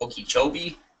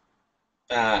 Okeechobee,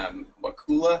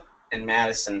 Wakulla, and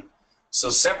Madison. So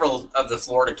several of the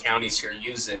Florida counties here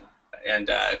use it,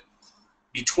 and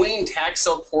between tax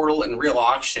sale portal and Real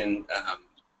Auction.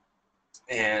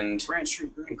 And Grant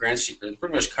Street Group. Grant Street Group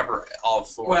pretty much cover all of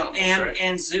Florida. Well,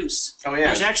 and Zeus. Oh yeah.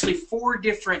 There's actually four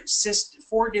different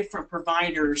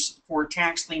providers for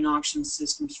tax lien auction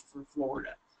systems for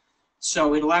Florida.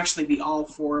 So it'll actually be all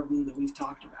four of them that we've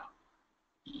talked about.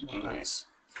 Oh, nice.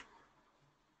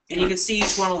 And you can see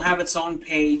each one will have its own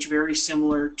page, very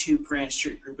similar to Grant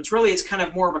Street Group. It's kind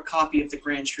of more of a copy of the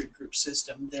Grant Street Group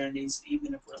system than it is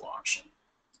even of Real Auction.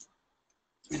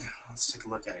 Let's take a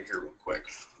look at it here real quick.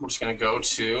 We're just going to go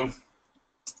to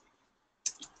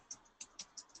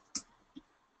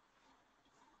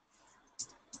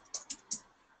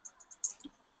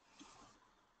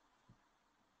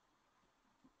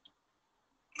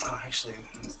actually,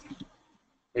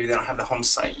 maybe they don't have the home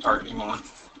site part anymore.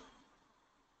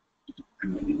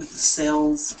 Maybe with the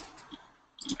sales.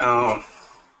 Oh.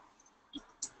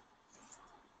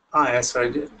 Oh, yeah, that's what I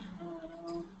did.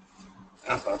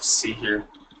 I'll have to see here.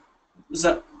 Was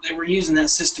that they were using that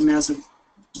system as of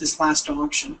this last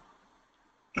auction?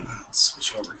 Let's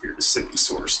switch over here to Civic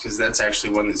Source because that's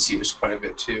actually one that's used quite a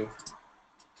bit too.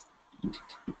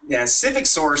 Yeah, Civic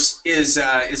Source is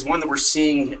one that we're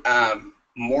seeing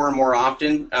more and more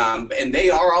often, and they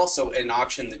are also an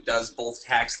auction that does both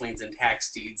tax liens and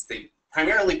tax deeds. They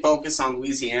primarily focus on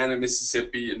Louisiana,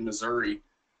 Mississippi, and Missouri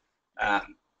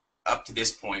up to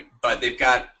this point, but they've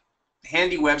got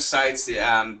handy websites,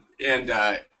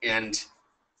 and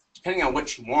depending on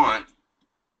what you want,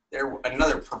 they're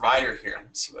another provider here.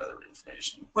 Let's see what other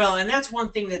information. Well, and that's one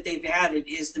thing that they've added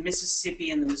is the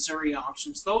Mississippi and the Missouri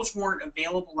auctions. Those weren't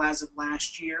available as of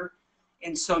last year,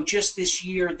 and so just this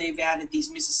year they've added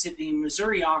these Mississippi and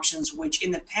Missouri auctions, which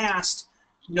in the past,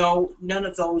 none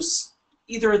of those,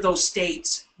 either of those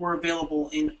states were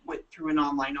available through an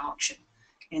online auction.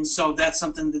 And so that's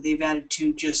something that they've added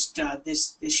to just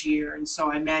this year. And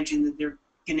so I imagine that they're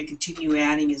going to continue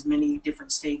adding as many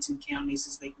different states and counties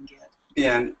as they can get.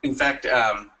 Yeah, and in fact,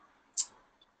 a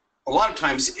lot of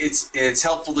times it's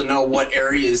helpful to know what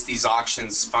areas these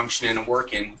auctions function in and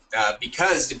work in,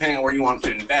 because depending on where you want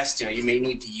to invest, you may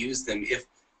need to use them. If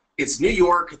it's New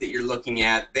York that you're looking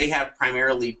at, they have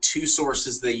primarily two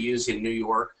sources they use in New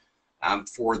York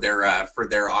for their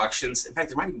auctions. In fact,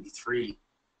 there might even be three.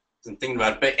 I'm thinking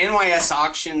about it, but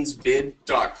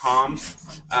NYSauctionsbid.com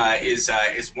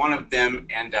is one of them,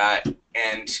 and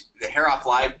the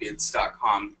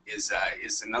HerreOffLiveBids.com is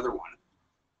another one.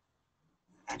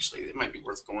 Actually, it might be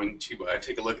worth going to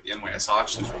take a look at the NYS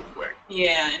auctions real quick.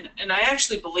 Yeah, and I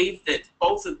actually believe that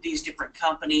both of these different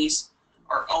companies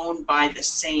are owned by the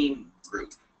same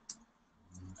group,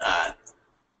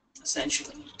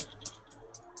 essentially.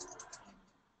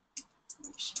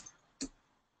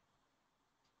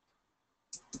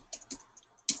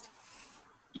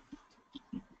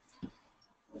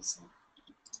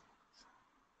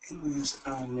 Let's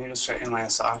try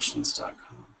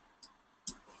NYSauctions.com.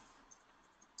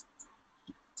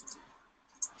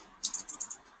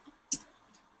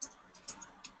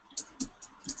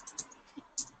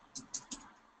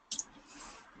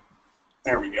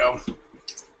 There we go.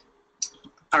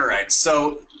 All right,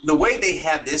 so the way they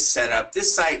have this set up,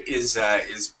 this site is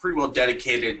pretty well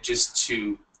dedicated just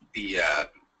to the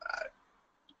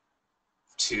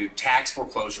to tax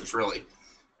foreclosures, really.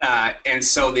 And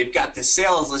so they've got the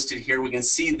sales listed here. We can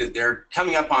see that they're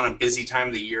coming up on a busy time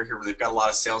of the year here where they've got a lot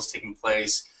of sales taking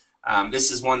place.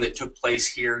 This is one that took place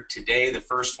here today, the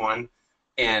first one,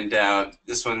 and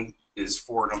this one is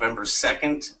for November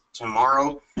 2nd,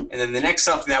 tomorrow. And then the next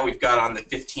up that we've got on the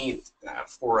 15th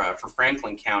for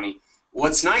Franklin County.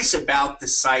 What's nice about the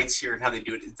sites here and how they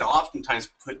do it is they'll oftentimes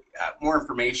put more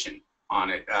information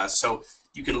on it. So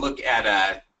you can look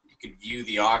at, you can view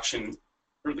the auction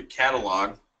or the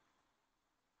catalog.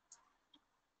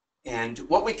 And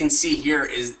what we can see here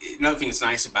is, another thing that's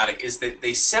nice about it is that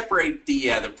they separate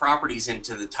the properties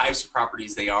into the types of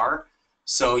properties they are.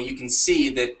 So you can see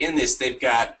that in this they've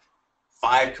got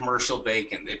 5 commercial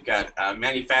vacant, they've got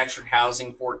manufactured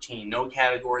housing 14, no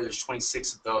category, there's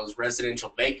 26 of those,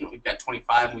 residential vacant we've got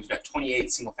 25, and we've got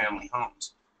 28 single family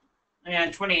homes.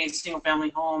 And 28 single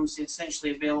family homes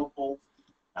essentially available.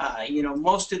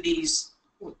 Most of these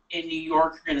in New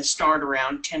York are going to start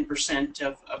around 10%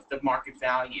 of the market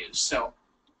value. So,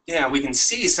 yeah, we can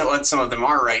see what some of them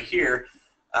are right here.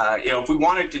 If we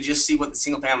wanted to just see what the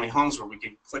single-family homes were, we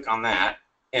could click on that,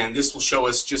 and this will show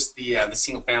us just the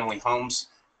single-family homes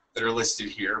that are listed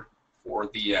here for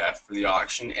the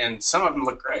auction, and some of them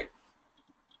look great.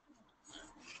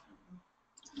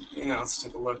 Yeah, let's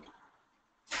take a look.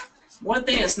 One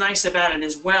thing that's nice about it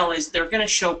as well is they're going to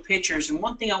show pictures, and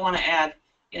one thing I want to add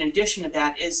in addition to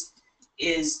that is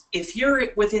if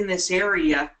you're within this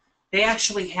area, they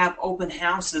actually have open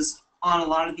houses on a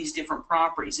lot of these different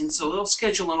properties, and so they'll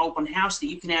schedule an open house that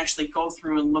you can actually go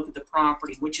through and look at the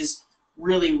property, which is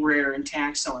really rare in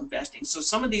tax sale investing. So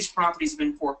some of these properties have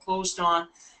been foreclosed on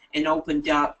and opened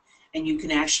up, and you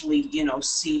can actually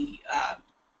see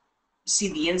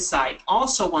the inside.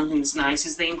 Also, one thing that's nice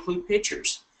is they include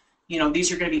pictures. You know,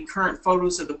 these are going to be current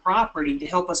photos of the property to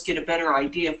help us get a better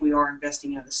idea if we are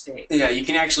investing out of state. Yeah, you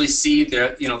can actually see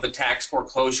the the tax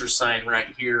foreclosure sign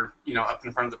right here, up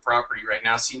in front of the property right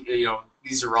now. See,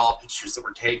 these are all pictures that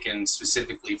were taken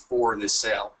specifically for this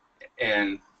sale,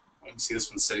 and you can see this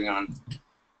one sitting on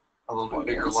a little bit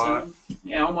bigger lot.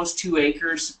 Yeah, almost 2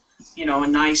 acres. A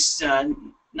nice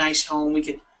nice home. We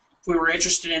could, if we were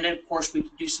interested in it, of course, we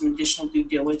could do some additional due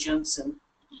diligence and.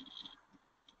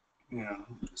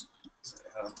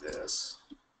 Have this.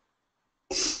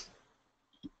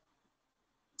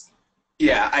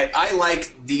 Yeah, I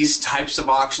like these types of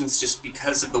auctions just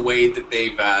because of the way that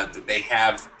they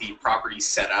have the property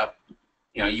set up.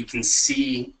 You can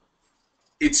see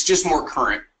it's just more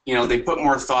current. They put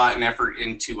more thought and effort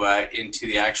into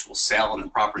the actual sale and the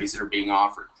properties that are being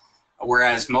offered.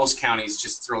 Whereas most counties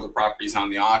just throw the properties on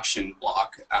the auction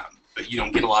block, but you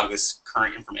don't get a lot of this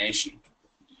current information.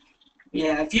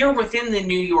 Yeah, if you're within the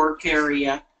New York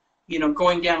area,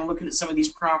 going down and looking at some of these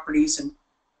properties and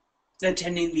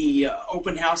attending the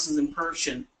open houses in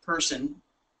person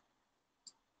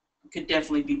could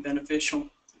definitely be beneficial.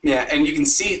 Yeah, and you can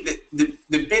see that the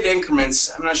bid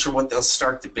increments, I'm not sure what they'll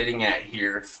start the bidding at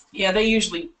here. Yeah, they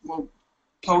usually will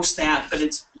post that, but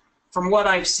it's, from what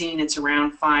I've seen, it's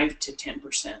around 5 to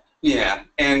 10%. Yeah,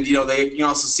 and you can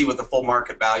also see what the full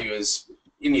market value is.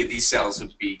 Any of these sales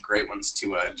would be great ones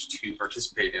to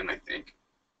participate in, I think.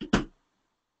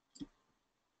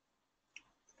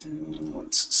 And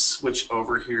let's switch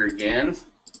over here again.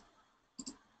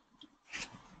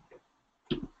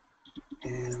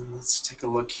 And let's take a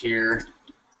look here.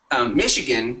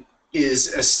 Michigan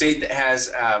is a state that has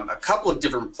a couple of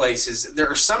different places. There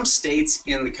are some states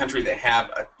in the country that have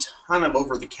a ton of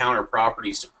over-the-counter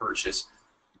properties to purchase,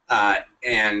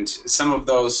 and some of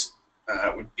those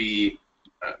would be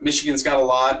Michigan's got a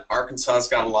lot, Arkansas's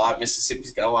got a lot,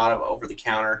 Mississippi's got a lot of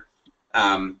over-the-counter,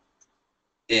 and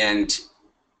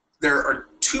there are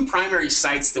 2 primary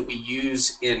sites that we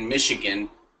use in Michigan.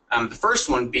 The first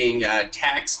one being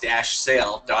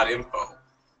tax-sale.info,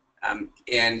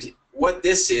 and what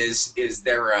this is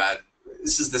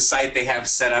this is the site they have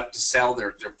set up to sell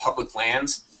their public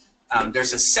lands.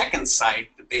 There's a second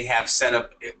site that they have set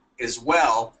up as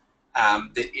well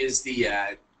that is the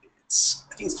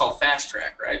I think it's called Fast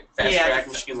Track, right? Fast Track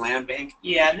Michigan Land Bank.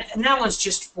 Yeah, and that one's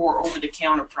just for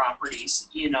over-the-counter properties,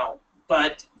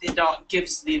 but it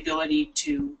gives the ability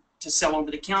to sell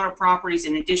over-the-counter properties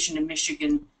in addition to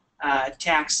Michigan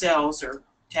tax sales or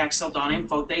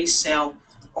taxsale.info. They sell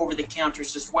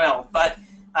over-the-counters as well. But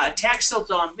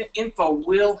taxsale.info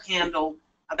will handle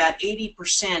about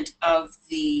 80% of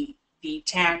the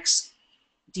tax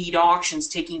deed auctions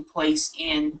taking place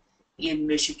in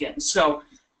Michigan. So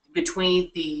between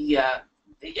they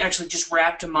actually just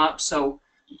wrapped them up. So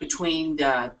between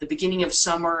the beginning of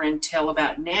summer until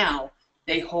about now,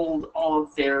 they hold all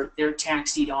of their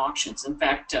tax deed auctions. In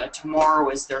fact, tomorrow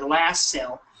is their last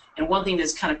sale. And one thing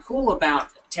that's kind of cool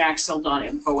about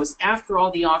taxsale.info is after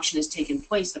all the auction has taken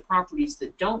place, the properties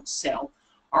that don't sell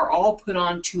are all put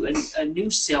onto a new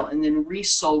sale and then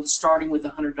resold starting with a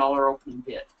 $100 opening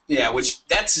bid. Yeah, which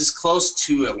that's as close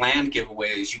to a land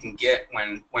giveaway as you can get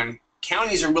when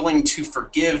counties are willing to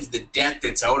forgive the debt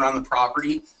that's owed on the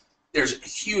property. There's a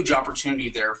huge opportunity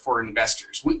there for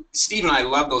investors. Steve and I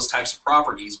love those types of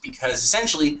properties because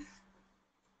essentially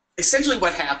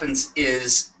what happens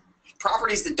is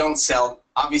properties that don't sell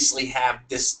obviously have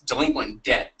this delinquent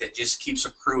debt that just keeps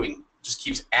accruing, just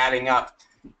keeps adding up.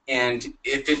 And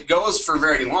if it goes for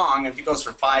very long, if it goes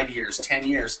for 5 years, 10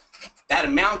 years, that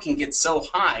amount can get so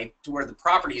high to where the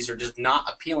properties are just not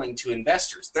appealing to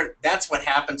investors. That's what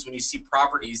happens when you see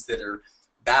properties that are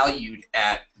valued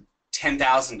at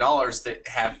 $10,000 that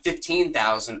have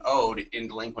 $15,000 owed in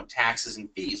delinquent taxes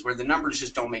and fees, where the numbers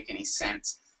just don't make any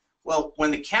sense. Well, when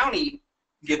the county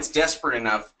gets desperate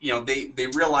enough, they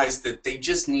realize that they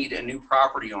just need a new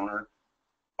property owner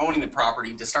owning the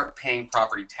property to start paying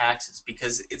property taxes,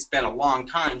 because it's been a long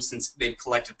time since they've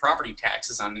collected property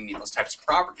taxes on any of those types of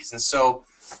properties. And so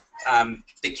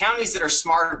the counties that are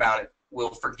smart about it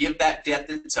will forgive that debt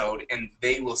that's owed, and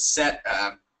they will set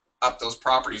up those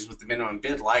properties with the minimum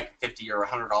bid, like $50 or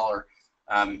 $100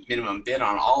 minimum bid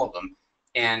on all of them.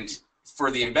 And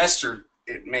for the investor,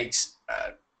 it makes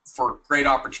for great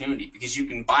opportunity, because you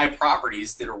can buy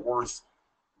properties that are worth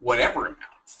whatever amount,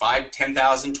 $5,000,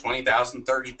 $10,000, $20,000,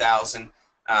 $30,000,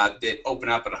 that open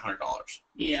up at $100.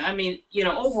 Yeah, I mean,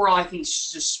 overall, I think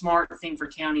it's just a smart thing for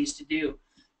counties to do.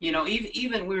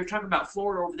 Even we were talking about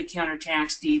Florida over-the-counter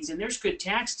tax deeds, and there's good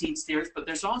tax deeds there, but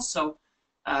there's also,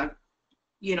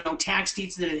 tax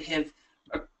deeds that have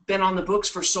been on the books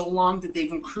for so long that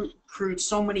they've accrued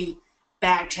so many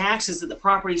back taxes that the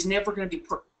property is never going to be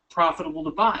profitable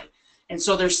to buy. And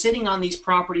so they're sitting on these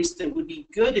properties that would be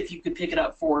good if you could pick it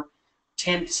up for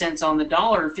 10 cents on the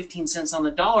dollar or 15 cents on the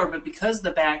dollar, but because of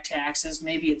the back taxes,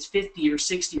 maybe it's 50 or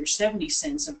 60 or 70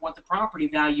 cents of what the property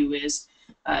value is.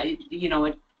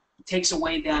 It takes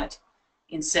away that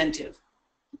incentive.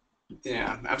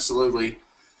 Yeah, absolutely.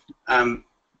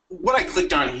 What I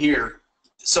clicked on here,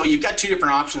 so you've got two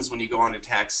different options when you go on to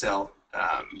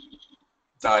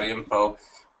taxsale.info.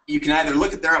 You can either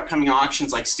look at their upcoming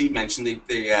auctions, like Steve mentioned,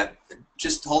 they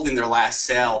just holding their last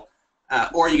sale,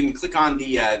 or you can click on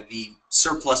the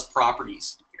surplus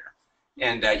properties here.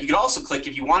 And you could also click,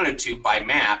 if you wanted to, by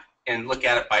map, and look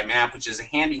at it by map, which is a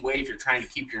handy way if you're trying to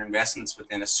keep your investments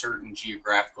within a certain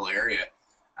geographical area.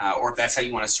 Or if that's how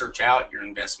you want to search out your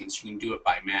investments, you can do it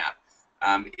by map.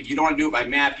 If you don't want to do it by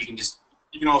map, you can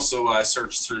also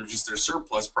search through just their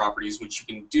surplus properties, which you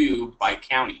can do by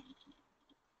county.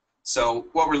 So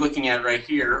what we're looking at right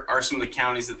here are some of the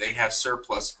counties that they have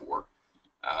surplus for,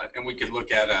 and we could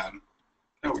look at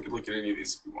we could look at any of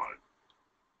these if we wanted.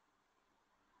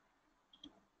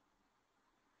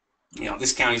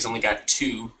 This county's only got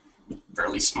two,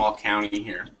 fairly small county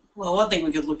here. Well, one thing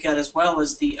we could look at as well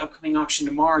is the upcoming auction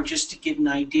tomorrow, just to get an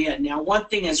idea. Now, one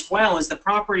thing as well is the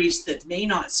properties that may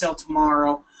not sell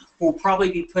tomorrow will probably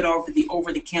be put over the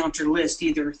over-the-counter list,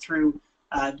 either through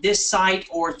this site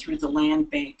or through the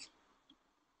land bank.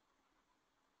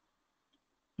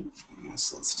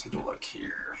 So let's take a look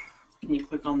here. Can you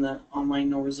click on the online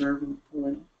no reserve and pull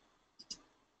in?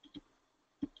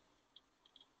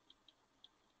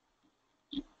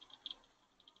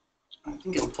 I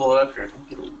think it'll pull it up here. I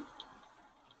think it'll.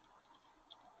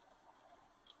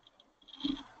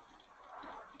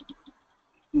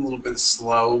 A little bit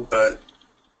slow, but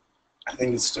I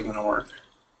think it's still going to work.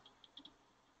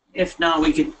 If not,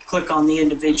 we could click on the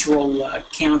individual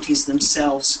counties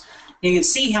themselves. You can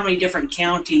see how many different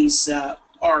counties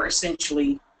are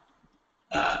essentially,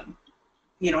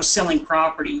 selling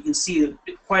property. You can see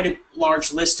quite a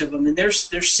large list of them. And there's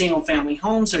single-family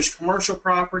homes. There's commercial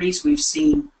properties. We've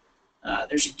seen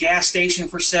there's a gas station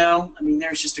for sale. I mean,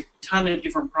 there's just a ton of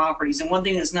different properties. And one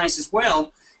thing that's nice as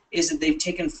well is that they've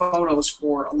taken photos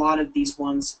for a lot of these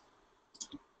ones.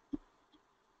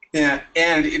 Yeah,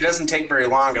 and it doesn't take very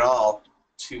long at all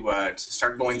to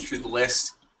start going through the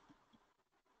list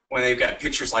when they've got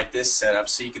pictures like this set up,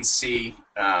 so you can see,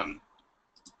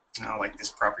 like this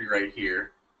property right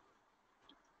here.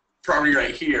 Property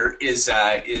right here is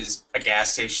a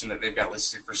gas station that they've got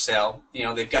listed for sale.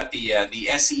 They've got the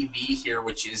SEV here,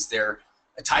 which is a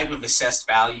type of assessed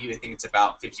value. I think it's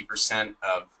about 50%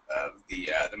 of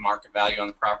the market value on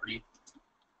the property.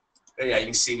 But yeah, you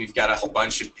can see we've got a whole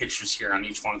bunch of pictures here on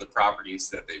each one of the properties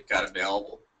that they've got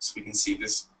available. So we can see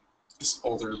this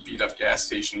older beat-up gas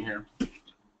station here.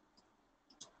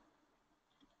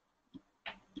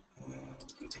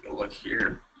 Take a look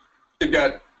here. They've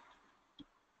got,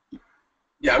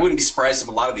 I wouldn't be surprised if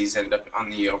a lot of these end up on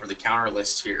the over-the-counter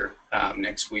list here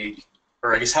next week.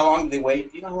 Or I guess, how long do they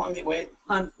wait? Do you know how long they wait?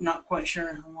 I'm not quite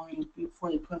sure how long it'll be before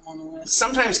they put them on the list.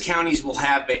 Sometimes counties will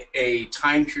have a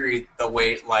time period they'll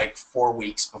wait like 4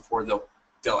 weeks before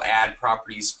they'll add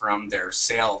properties from their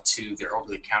sale to their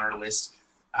over-the-counter list.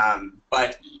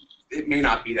 But it may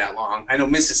not be that long. I know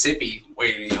Mississippi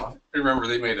waited, remember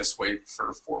they made us wait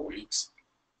for 4 weeks.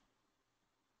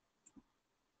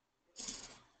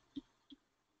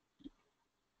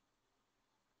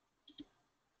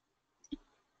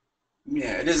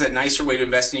 Yeah, it is a nicer way to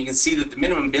invest, and you can see that the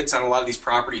minimum bids on a lot of these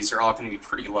properties are all going to be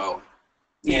pretty low.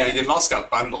 Yeah, they've also got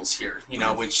bundles here,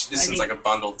 which this is like a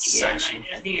bundled section.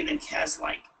 I think it has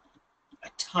like a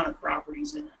ton of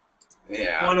properties in it.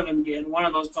 Yeah. One of them did. One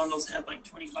of those bundles had like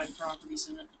 25 properties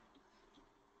in it.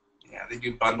 Yeah, they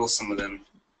do bundle some of them.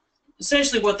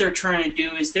 Essentially what they're trying to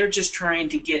do is they're just trying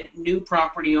to get new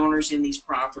property owners in these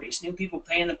properties, new people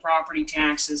paying the property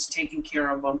taxes, taking care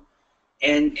of them.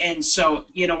 And so,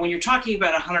 when you're talking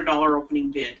about a $100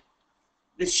 opening bid,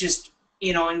 it's just,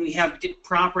 and we have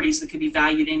properties that could be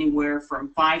valued anywhere from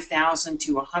 $5,000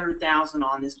 to $100,000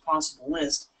 on this possible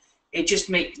list. It just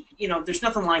makes, there's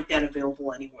nothing like that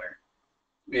available anywhere.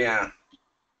 Yeah.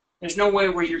 There's no way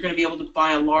where you're going to be able to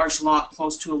buy a large lot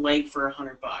close to a lake for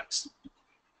 $100.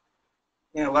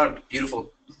 Yeah, a lot of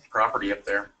beautiful property up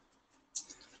there.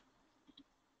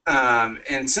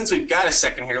 And since we've got a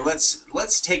second here,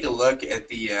 let's take a look at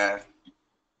the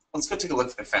let's go take a look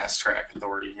at the Fast Track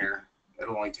Authority here.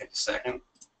 It'll only take a second.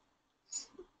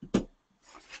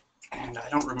 And I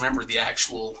don't remember the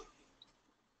actual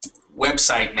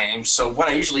website name, so what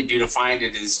I usually do to find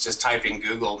it is just type in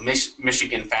Google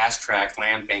Michigan Fast Track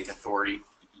Land Bank Authority.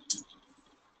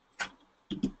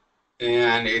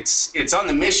 and it's on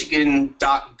the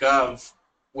Michigan.gov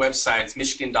website. It's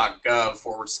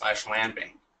michigan.gov/land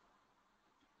bank.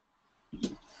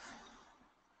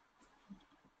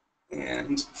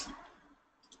 And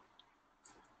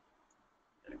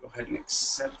I'm going to go ahead and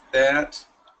accept that.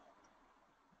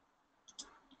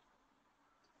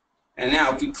 And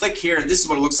now if we click here, this is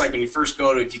what it looks like when you first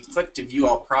go to, if you click to view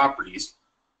all properties,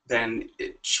 then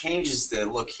it changes the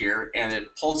look here and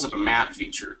it pulls up a map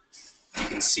feature you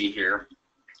can see here.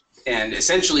 And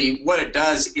essentially what it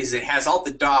does is it has all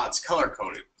the dots color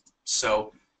coded.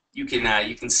 So you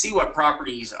can see what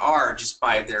properties are just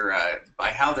by their by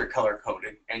how they're color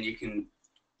coded, and you can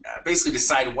basically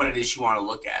decide what it is you want to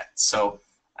look at. So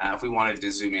if we wanted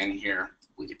to zoom in here,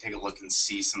 we could take a look and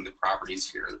see some of the properties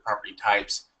here, the property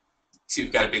types. See,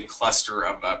 we've got a big cluster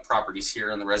of properties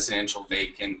here in the residential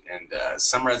vacant and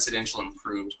some residential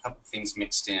improved, a couple things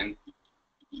mixed in.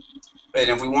 But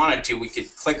if we wanted to, we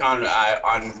could click on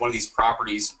one of these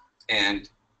properties and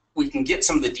we can get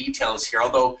some of the details here.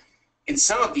 Although in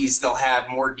some of these they'll have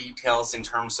more details in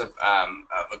terms of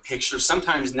a picture,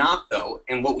 sometimes not though.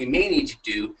 And what we may need to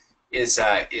do is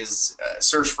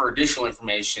search for additional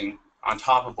information on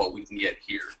top of what we can get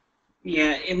here.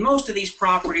 Yeah, in most of these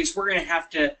properties, we're going to have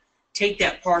to take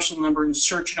that parcel number and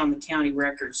search it on the county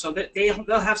record. So that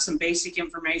they'll have some basic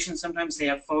information. Sometimes they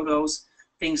have photos,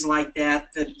 things like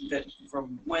that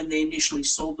from when they initially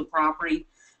sold the property.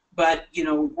 But you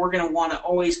know, we're going to want to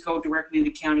always go directly to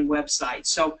the county website.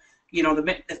 So you know,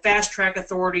 the Fast Track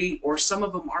Authority, or some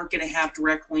of them aren't going to have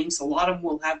direct links. A lot of them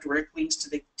will have direct links to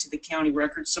the county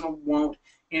records. Some of them won't.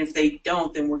 And if they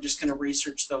don't, then we're just going to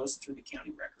research those through the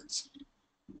county records.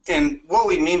 And what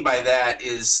we mean by that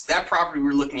is that property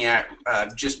we're looking at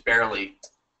just barely.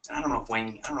 I don't know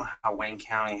how Wayne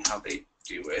County, how they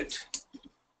do it.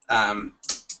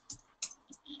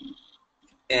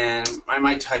 And I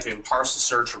might type in parcel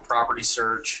search or property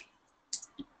search.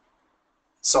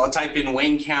 So I'll type in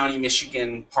Wayne County,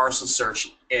 Michigan parcel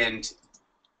search, and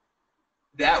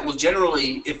that will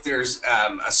generally, if there's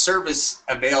a service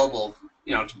available,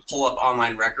 you know, to pull up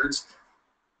online records,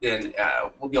 then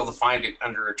we'll be able to find it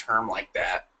under a term like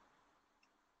that.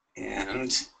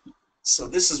 And so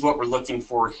this is what we're looking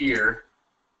for here.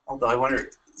 Although I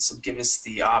wonder, this will give us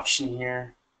the option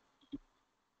here.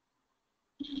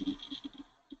 I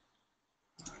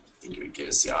think it would give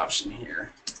us the option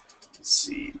here. Let's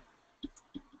see.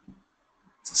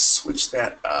 Let's switch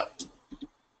that up.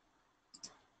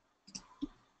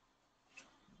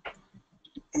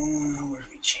 Where do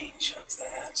we change up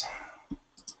that?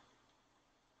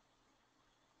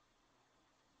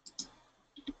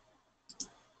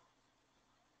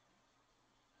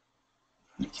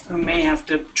 We may have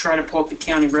to try to pull up the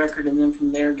county record and then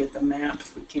from there get the map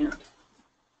if we can't.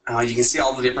 You can see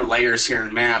all the different layers here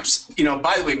in maps. You know,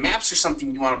 by the way, maps are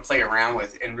something you want to play around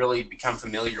with and really become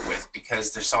familiar with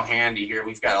because they're so handy here.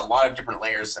 We've got a lot of different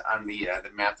layers on the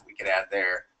map that we could add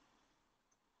there.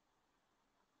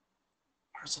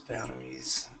 Parcel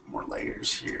boundaries, more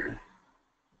layers here.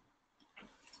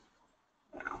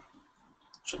 Now,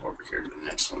 jump over here to the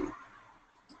next one.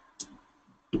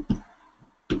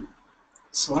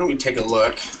 So why don't we take a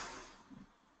look?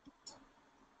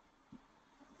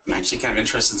 I'm actually kind of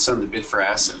interested in some of the bid for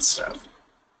assets stuff.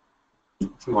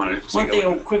 If we want to One thing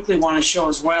I quickly want to show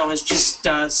as well is just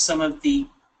some of the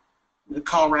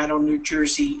Colorado, New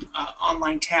Jersey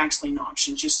online tax lien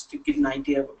options, just to get an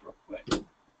idea of it real quick.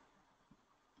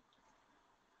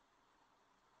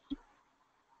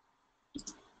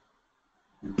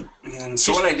 And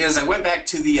so what I did is I went back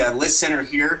to the list center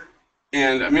here,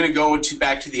 and I'm going to go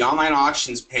back to the online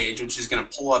auctions page, which is going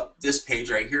to pull up this page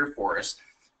right here for us.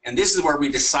 And this is where we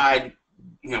decide,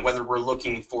 you know, whether we're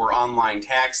looking for online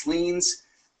tax liens,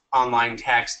 online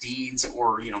tax deeds,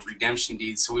 or, you know, redemption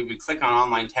deeds. So we would click on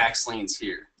online tax liens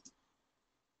here.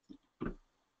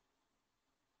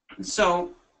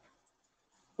 So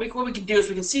what we can do is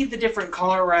we can see the different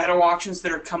Colorado auctions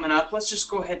that are coming up. Let's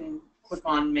just go ahead and click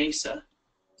on Mesa.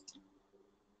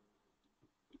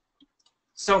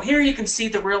 So here you can see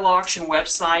the Real Auction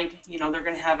website. You know, they're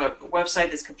going to have a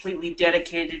website that's completely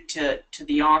dedicated to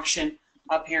the auction.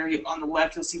 Up here on the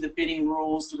left, you'll see the bidding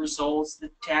rules, the results,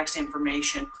 the tax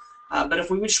information. But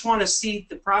if we just want to see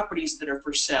the properties that are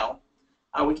for sale,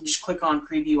 we can just click on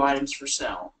Preview Items for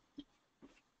Sale.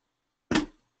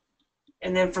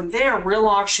 And then from there, Real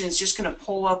Auction is just going to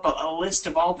pull up a list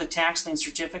of all the tax lien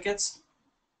certificates.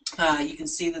 You can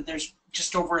see that there's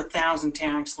just over 1,000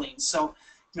 tax liens. So,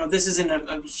 you know, this isn't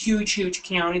a huge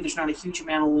county. There's not a huge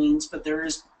amount of liens, but there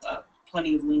is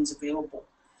plenty of liens available.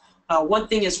 One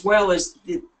thing as well is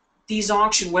these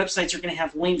auction websites are going to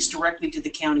have links directly to the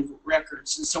county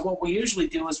records. And so what we usually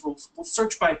do is we'll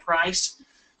search by price,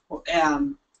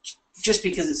 just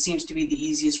because it seems to be the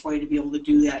easiest way to be able to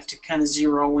do that, to kind of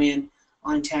zero in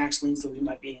on tax liens that we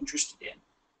might be interested in.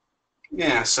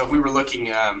 Yeah, so if we were looking,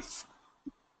 you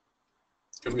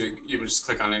would just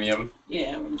click on any of them?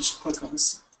 Yeah, we'll just click on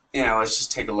this. Yeah, let's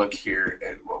just take a look here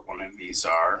at what one of these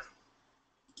are.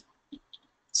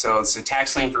 So it's a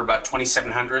tax lien for about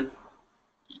 $2,700.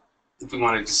 If we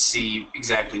wanted to see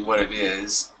exactly what it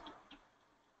is.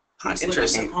 Huh,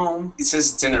 interesting. Home. It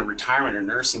says it's in a retirement or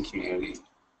nursing community.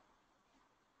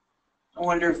 I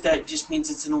wonder if that just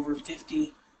means it's an over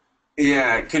 50.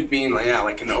 Yeah, it could be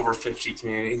like an over 50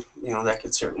 community. You know, that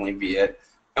could certainly be it.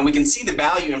 And we can see the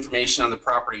value information on the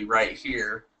property right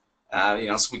here. You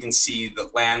know, so we can see the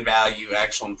land value,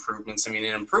 actual improvements. I mean,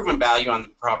 an improvement value on the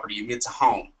property, it's a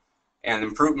home, and the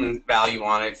improvement value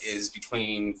on it is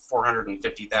between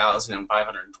 $450,000 and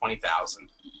 $520,000.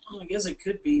 Well, I guess it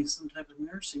could be some type of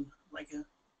nursing, like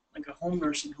a home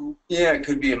nursing home. Yeah, it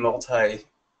could be a multi.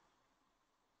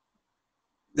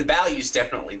 The value's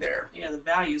definitely there. Yeah, the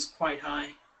value is quite high.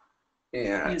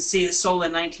 Yeah. You can see it sold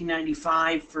in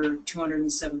 1995 for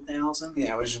 $207,000.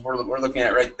 Yeah, which we're looking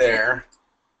at right there.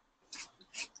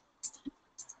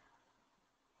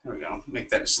 There we go. Make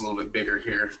that just a little bit bigger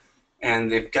here. And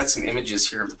they've got some images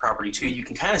here of the property too. You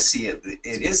can kind of see it.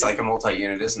 It is like a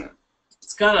multi-unit, isn't it?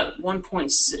 It's got a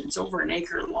 1.6. It's over an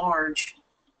acre large.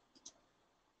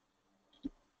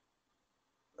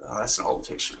 Oh, that's an old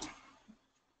picture.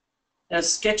 There's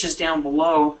sketches down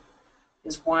below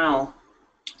as well.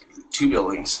 2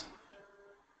 buildings.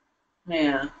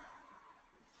 Yeah.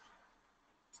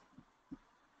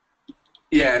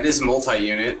 Yeah, it is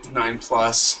multi-unit,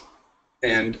 9+.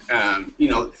 And, you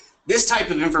know, this type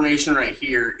of information right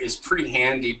here is pretty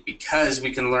handy because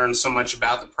we can learn so much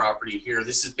about the property here.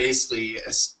 This is basically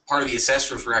part of the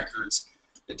assessor's records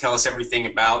that tell us everything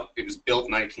about. It was built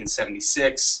in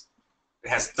 1976. It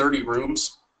has 30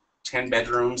 rooms, 10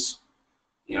 bedrooms,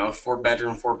 you know,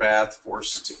 4-bedroom, 4-bath,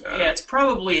 yeah, it's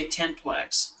probably a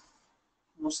 10-plex,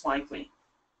 most likely.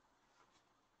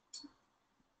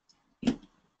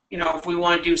 You know, if we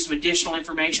want to do some additional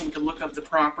information, we can look up the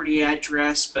property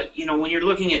address. But you know, when you're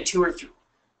looking at $2,000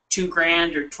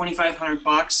 or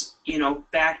 $2,500, you know,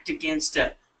 backed against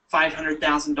a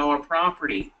 $500,000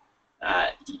 property,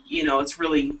 you know, it's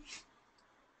really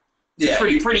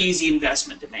pretty easy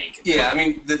investment to make. Yeah, I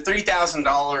mean, the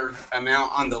 $3,000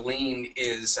 amount on the lien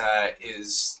is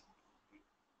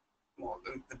well,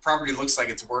 the property looks like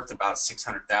it's worth about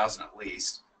 $600,000 at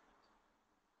least.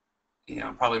 You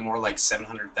know, probably more like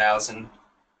 $700,000.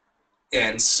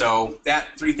 And so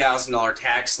that $3,000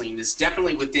 tax lien is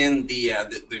definitely within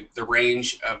the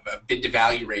range of a bid to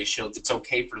value ratio that's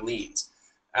okay for liens.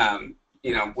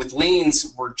 You know, with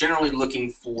liens, we're generally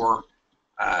looking for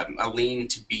a lien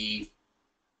to be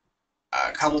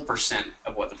a couple percent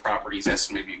of what the property's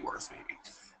estimated to be worth, maybe.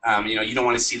 You know, you don't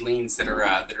want to see liens that are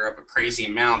up a crazy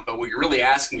amount, but what you're really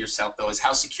asking yourself, though, is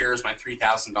how secure is my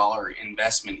 $3,000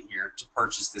 investment here to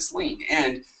purchase this lien?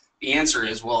 And the answer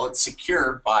is, well, it's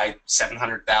secured by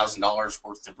 $700,000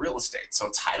 worth of real estate, so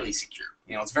it's highly secure.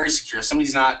 You know, it's very secure.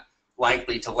 Somebody's not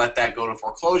likely to let that go to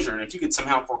foreclosure, and if you could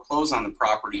somehow foreclose on the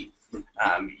property,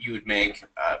 you would make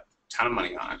a ton of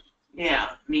money on it. Yeah,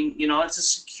 I mean, you know, it's a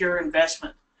secure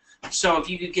investment. So if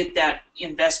you could get that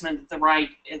investment at the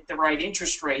right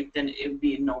interest rate, then it would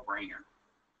be a no-brainer.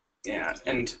 Yeah,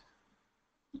 and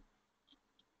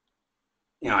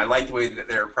you know, I like the way that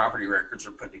their property records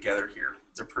are put together here.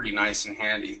 They're pretty nice and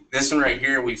handy. This one right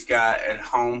here, we've got at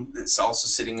home that's also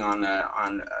sitting on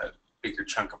a bigger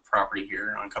chunk of property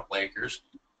here, on a couple acres.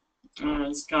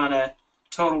 It's got a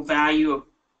total value of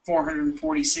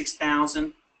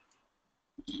 $446,000.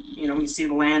 You know, we see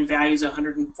the land value is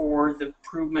 104. The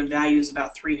improvement value is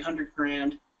about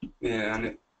 $300,000. Yeah, and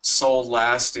it sold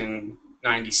last in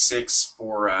 '96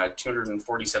 for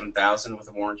 $247,000 with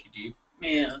a warranty deed.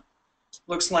 Yeah,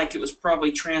 looks like it was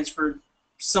probably transferred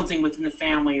something within the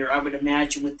family, or I would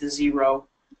imagine with the zero.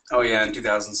 Oh yeah, in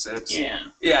 2006. Yeah.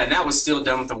 Yeah, and that was still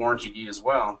done with the warranty deed as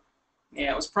well.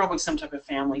 Yeah, it was probably some type of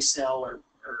family sale or.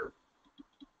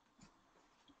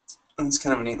 It's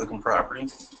kind of a neat looking property.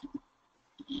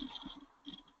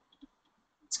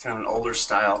 It's kind of an older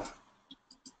style.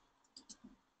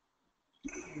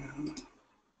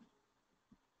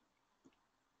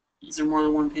 Is there more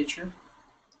than one picture?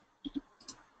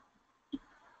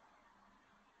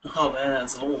 Oh man,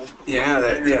 that's old. Yeah,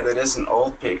 that is an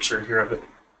old picture here of it.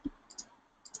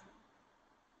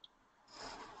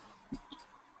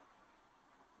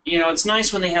 you know, it's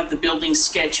nice when they have the building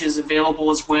sketches available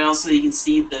as well, so you can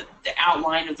see the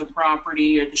outline of the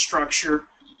property or the structure,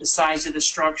 the size of the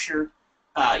structure.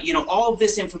 You know, all of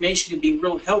this information can be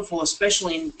real helpful,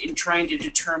 especially in trying to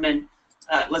determine,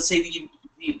 let's say that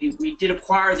we did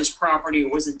acquire this property,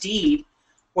 it was a deed.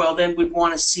 Well, then we'd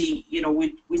want to see, you know,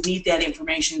 we'd need that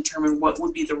information to determine what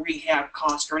would be the rehab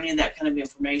cost or any of that kind of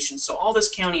information. So all this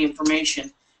county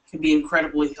information can be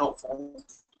incredibly helpful.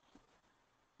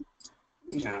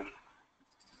 Yeah.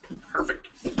 Perfect.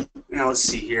 Now let's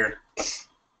see here.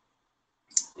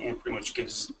 And pretty much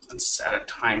gives us out of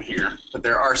time here. But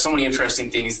there are so many interesting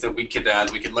things that we could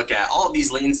look at. All of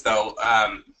these liens, though,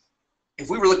 if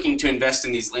we were looking to invest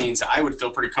in these liens, I would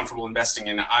feel pretty comfortable investing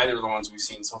in either of the ones we've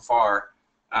seen so far.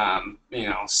 You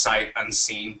know, sight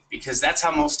unseen, because that's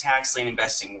how most tax lien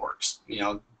investing works. You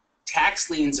know, tax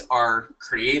liens are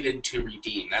created to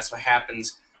redeem. That's what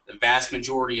happens the vast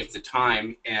majority of the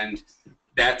time, and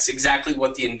that's exactly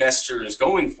what the investor is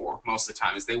going for most of the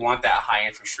time. Is they want that high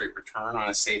interest rate return on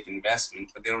a safe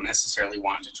investment, but they don't necessarily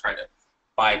want to try to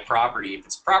buy property. If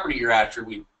it's property you're after,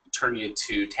 we turn you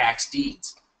to tax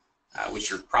deeds,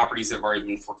 which are properties that have already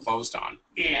been foreclosed on.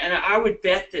 Yeah, and I would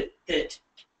bet that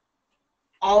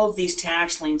all of these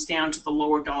tax liens down to the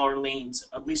lower dollar liens,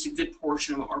 at least a good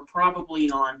portion of them, are probably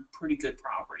on pretty good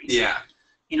properties. Yeah.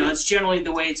 You know, it's generally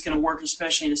the way it's going to work,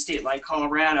 especially in a state like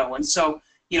Colorado. And so,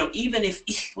 you know, even if,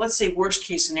 let's say worst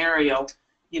case scenario,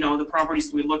 you know, the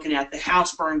properties we're looking at, the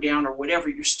house burned down or whatever,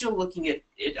 you're still looking at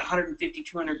 150,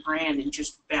 200 grand in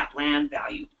just that land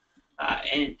value.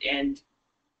 And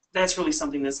that's really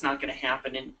something that's not going to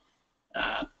happen in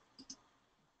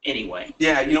anyway.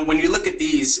 Yeah, you know, when you look at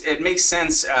these, it makes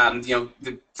sense. You know,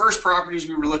 the first properties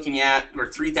we were looking at were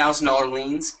 $3,000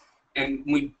 liens, and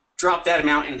we dropped that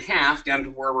amount in half down to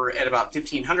where we're at about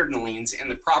 $1,500 in liens,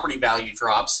 and the property value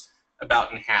drops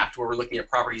about in half to where we're looking at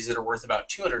properties that are worth about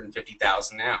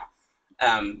 $250,000 now.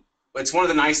 It's one of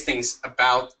the nice things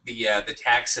about the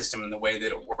tax system and the way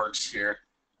that it works here.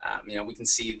 You know, we can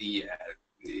see the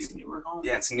newer home.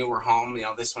 Yeah, it's a newer home. You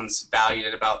know, this one's valued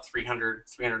at about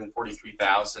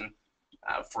 $343,000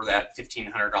 for that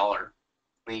 $1,500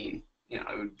 lien. You know,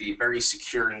 it would be a very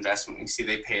secure investment. You see,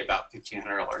 they pay about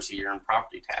 $1,500 a year in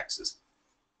property taxes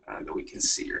that we can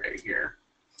see right here.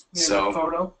 So, a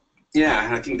photo? Yeah,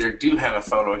 and I think they do have a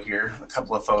photo here, a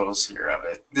couple of photos here of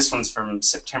it. This one's from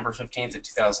September 15th of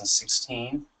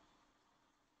 2016.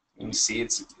 You can see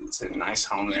it's a nice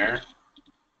home there.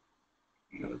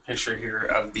 Another picture here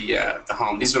of the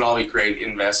home. These would all be great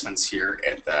investments here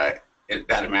at that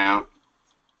amount.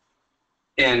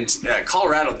 And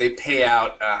Colorado, they pay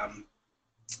out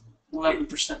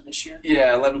 11% this year.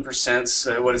 Yeah, 11%.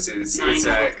 So what is it? It's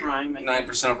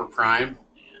 9% over prime.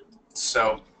 Yeah.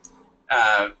 So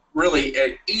really,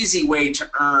 an easy way to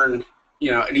earn, you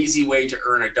know, an easy way to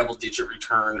earn a double-digit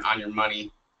return on your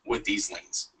money with these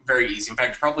liens. Very easy. In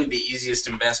fact, probably the easiest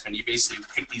investment. You basically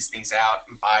pick these things out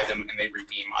and buy them, and they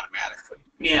redeem automatically.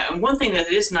 Yeah, and one thing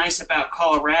that is nice about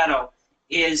Colorado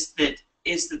is that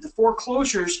the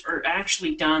foreclosures are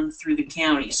actually done through the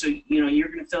county. So, you know, you're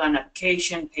going to fill out an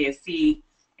application, pay a fee,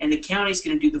 and the county's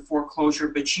going to do the foreclosure,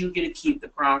 but you get to keep the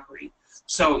property.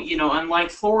 So, you know,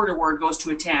 unlike Florida where it goes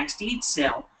to a tax deed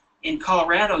sale, in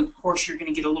Colorado, of course, you're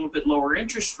going to get a little bit lower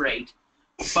interest rate,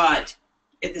 but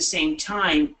at the same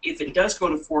time, if it does go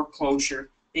to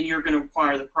foreclosure, then you're going to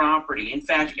acquire the property. In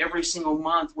fact, every single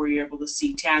month we're able to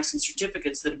see tax and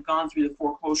certificates that have gone through the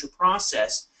foreclosure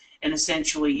process and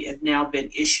essentially have now been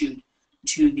issued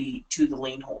to the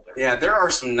lien holder. Yeah, there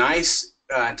are some nice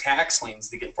tax liens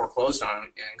that get foreclosed on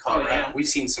in Colorado. Oh, yeah. We've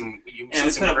seen some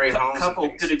great homes. A couple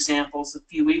good examples a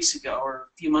few weeks ago or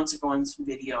a few months ago in some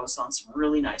videos on some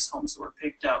really nice homes that were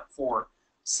picked up for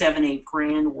 $7-8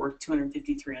 grand, worth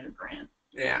 $250-300 grand.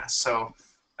 Yeah, so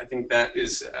I think that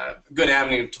is a good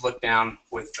avenue to look down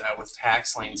with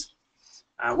tax liens.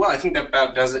 Well, I think that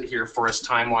about does it here for us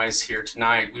time-wise here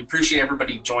tonight. We appreciate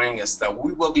everybody joining us, though.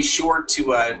 We will be sure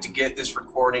to get this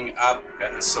recording up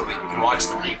so that you can watch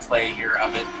the replay here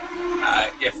of it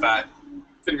if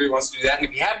anybody wants to do that. And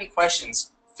if you have any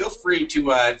questions, feel free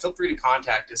to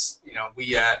contact us. You know,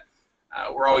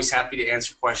 we're always happy to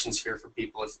answer questions here for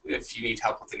people if you need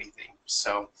help with anything.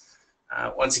 So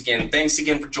once again, thanks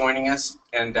again for joining us,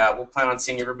 and we'll plan on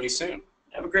seeing everybody soon.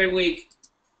 Have a great week.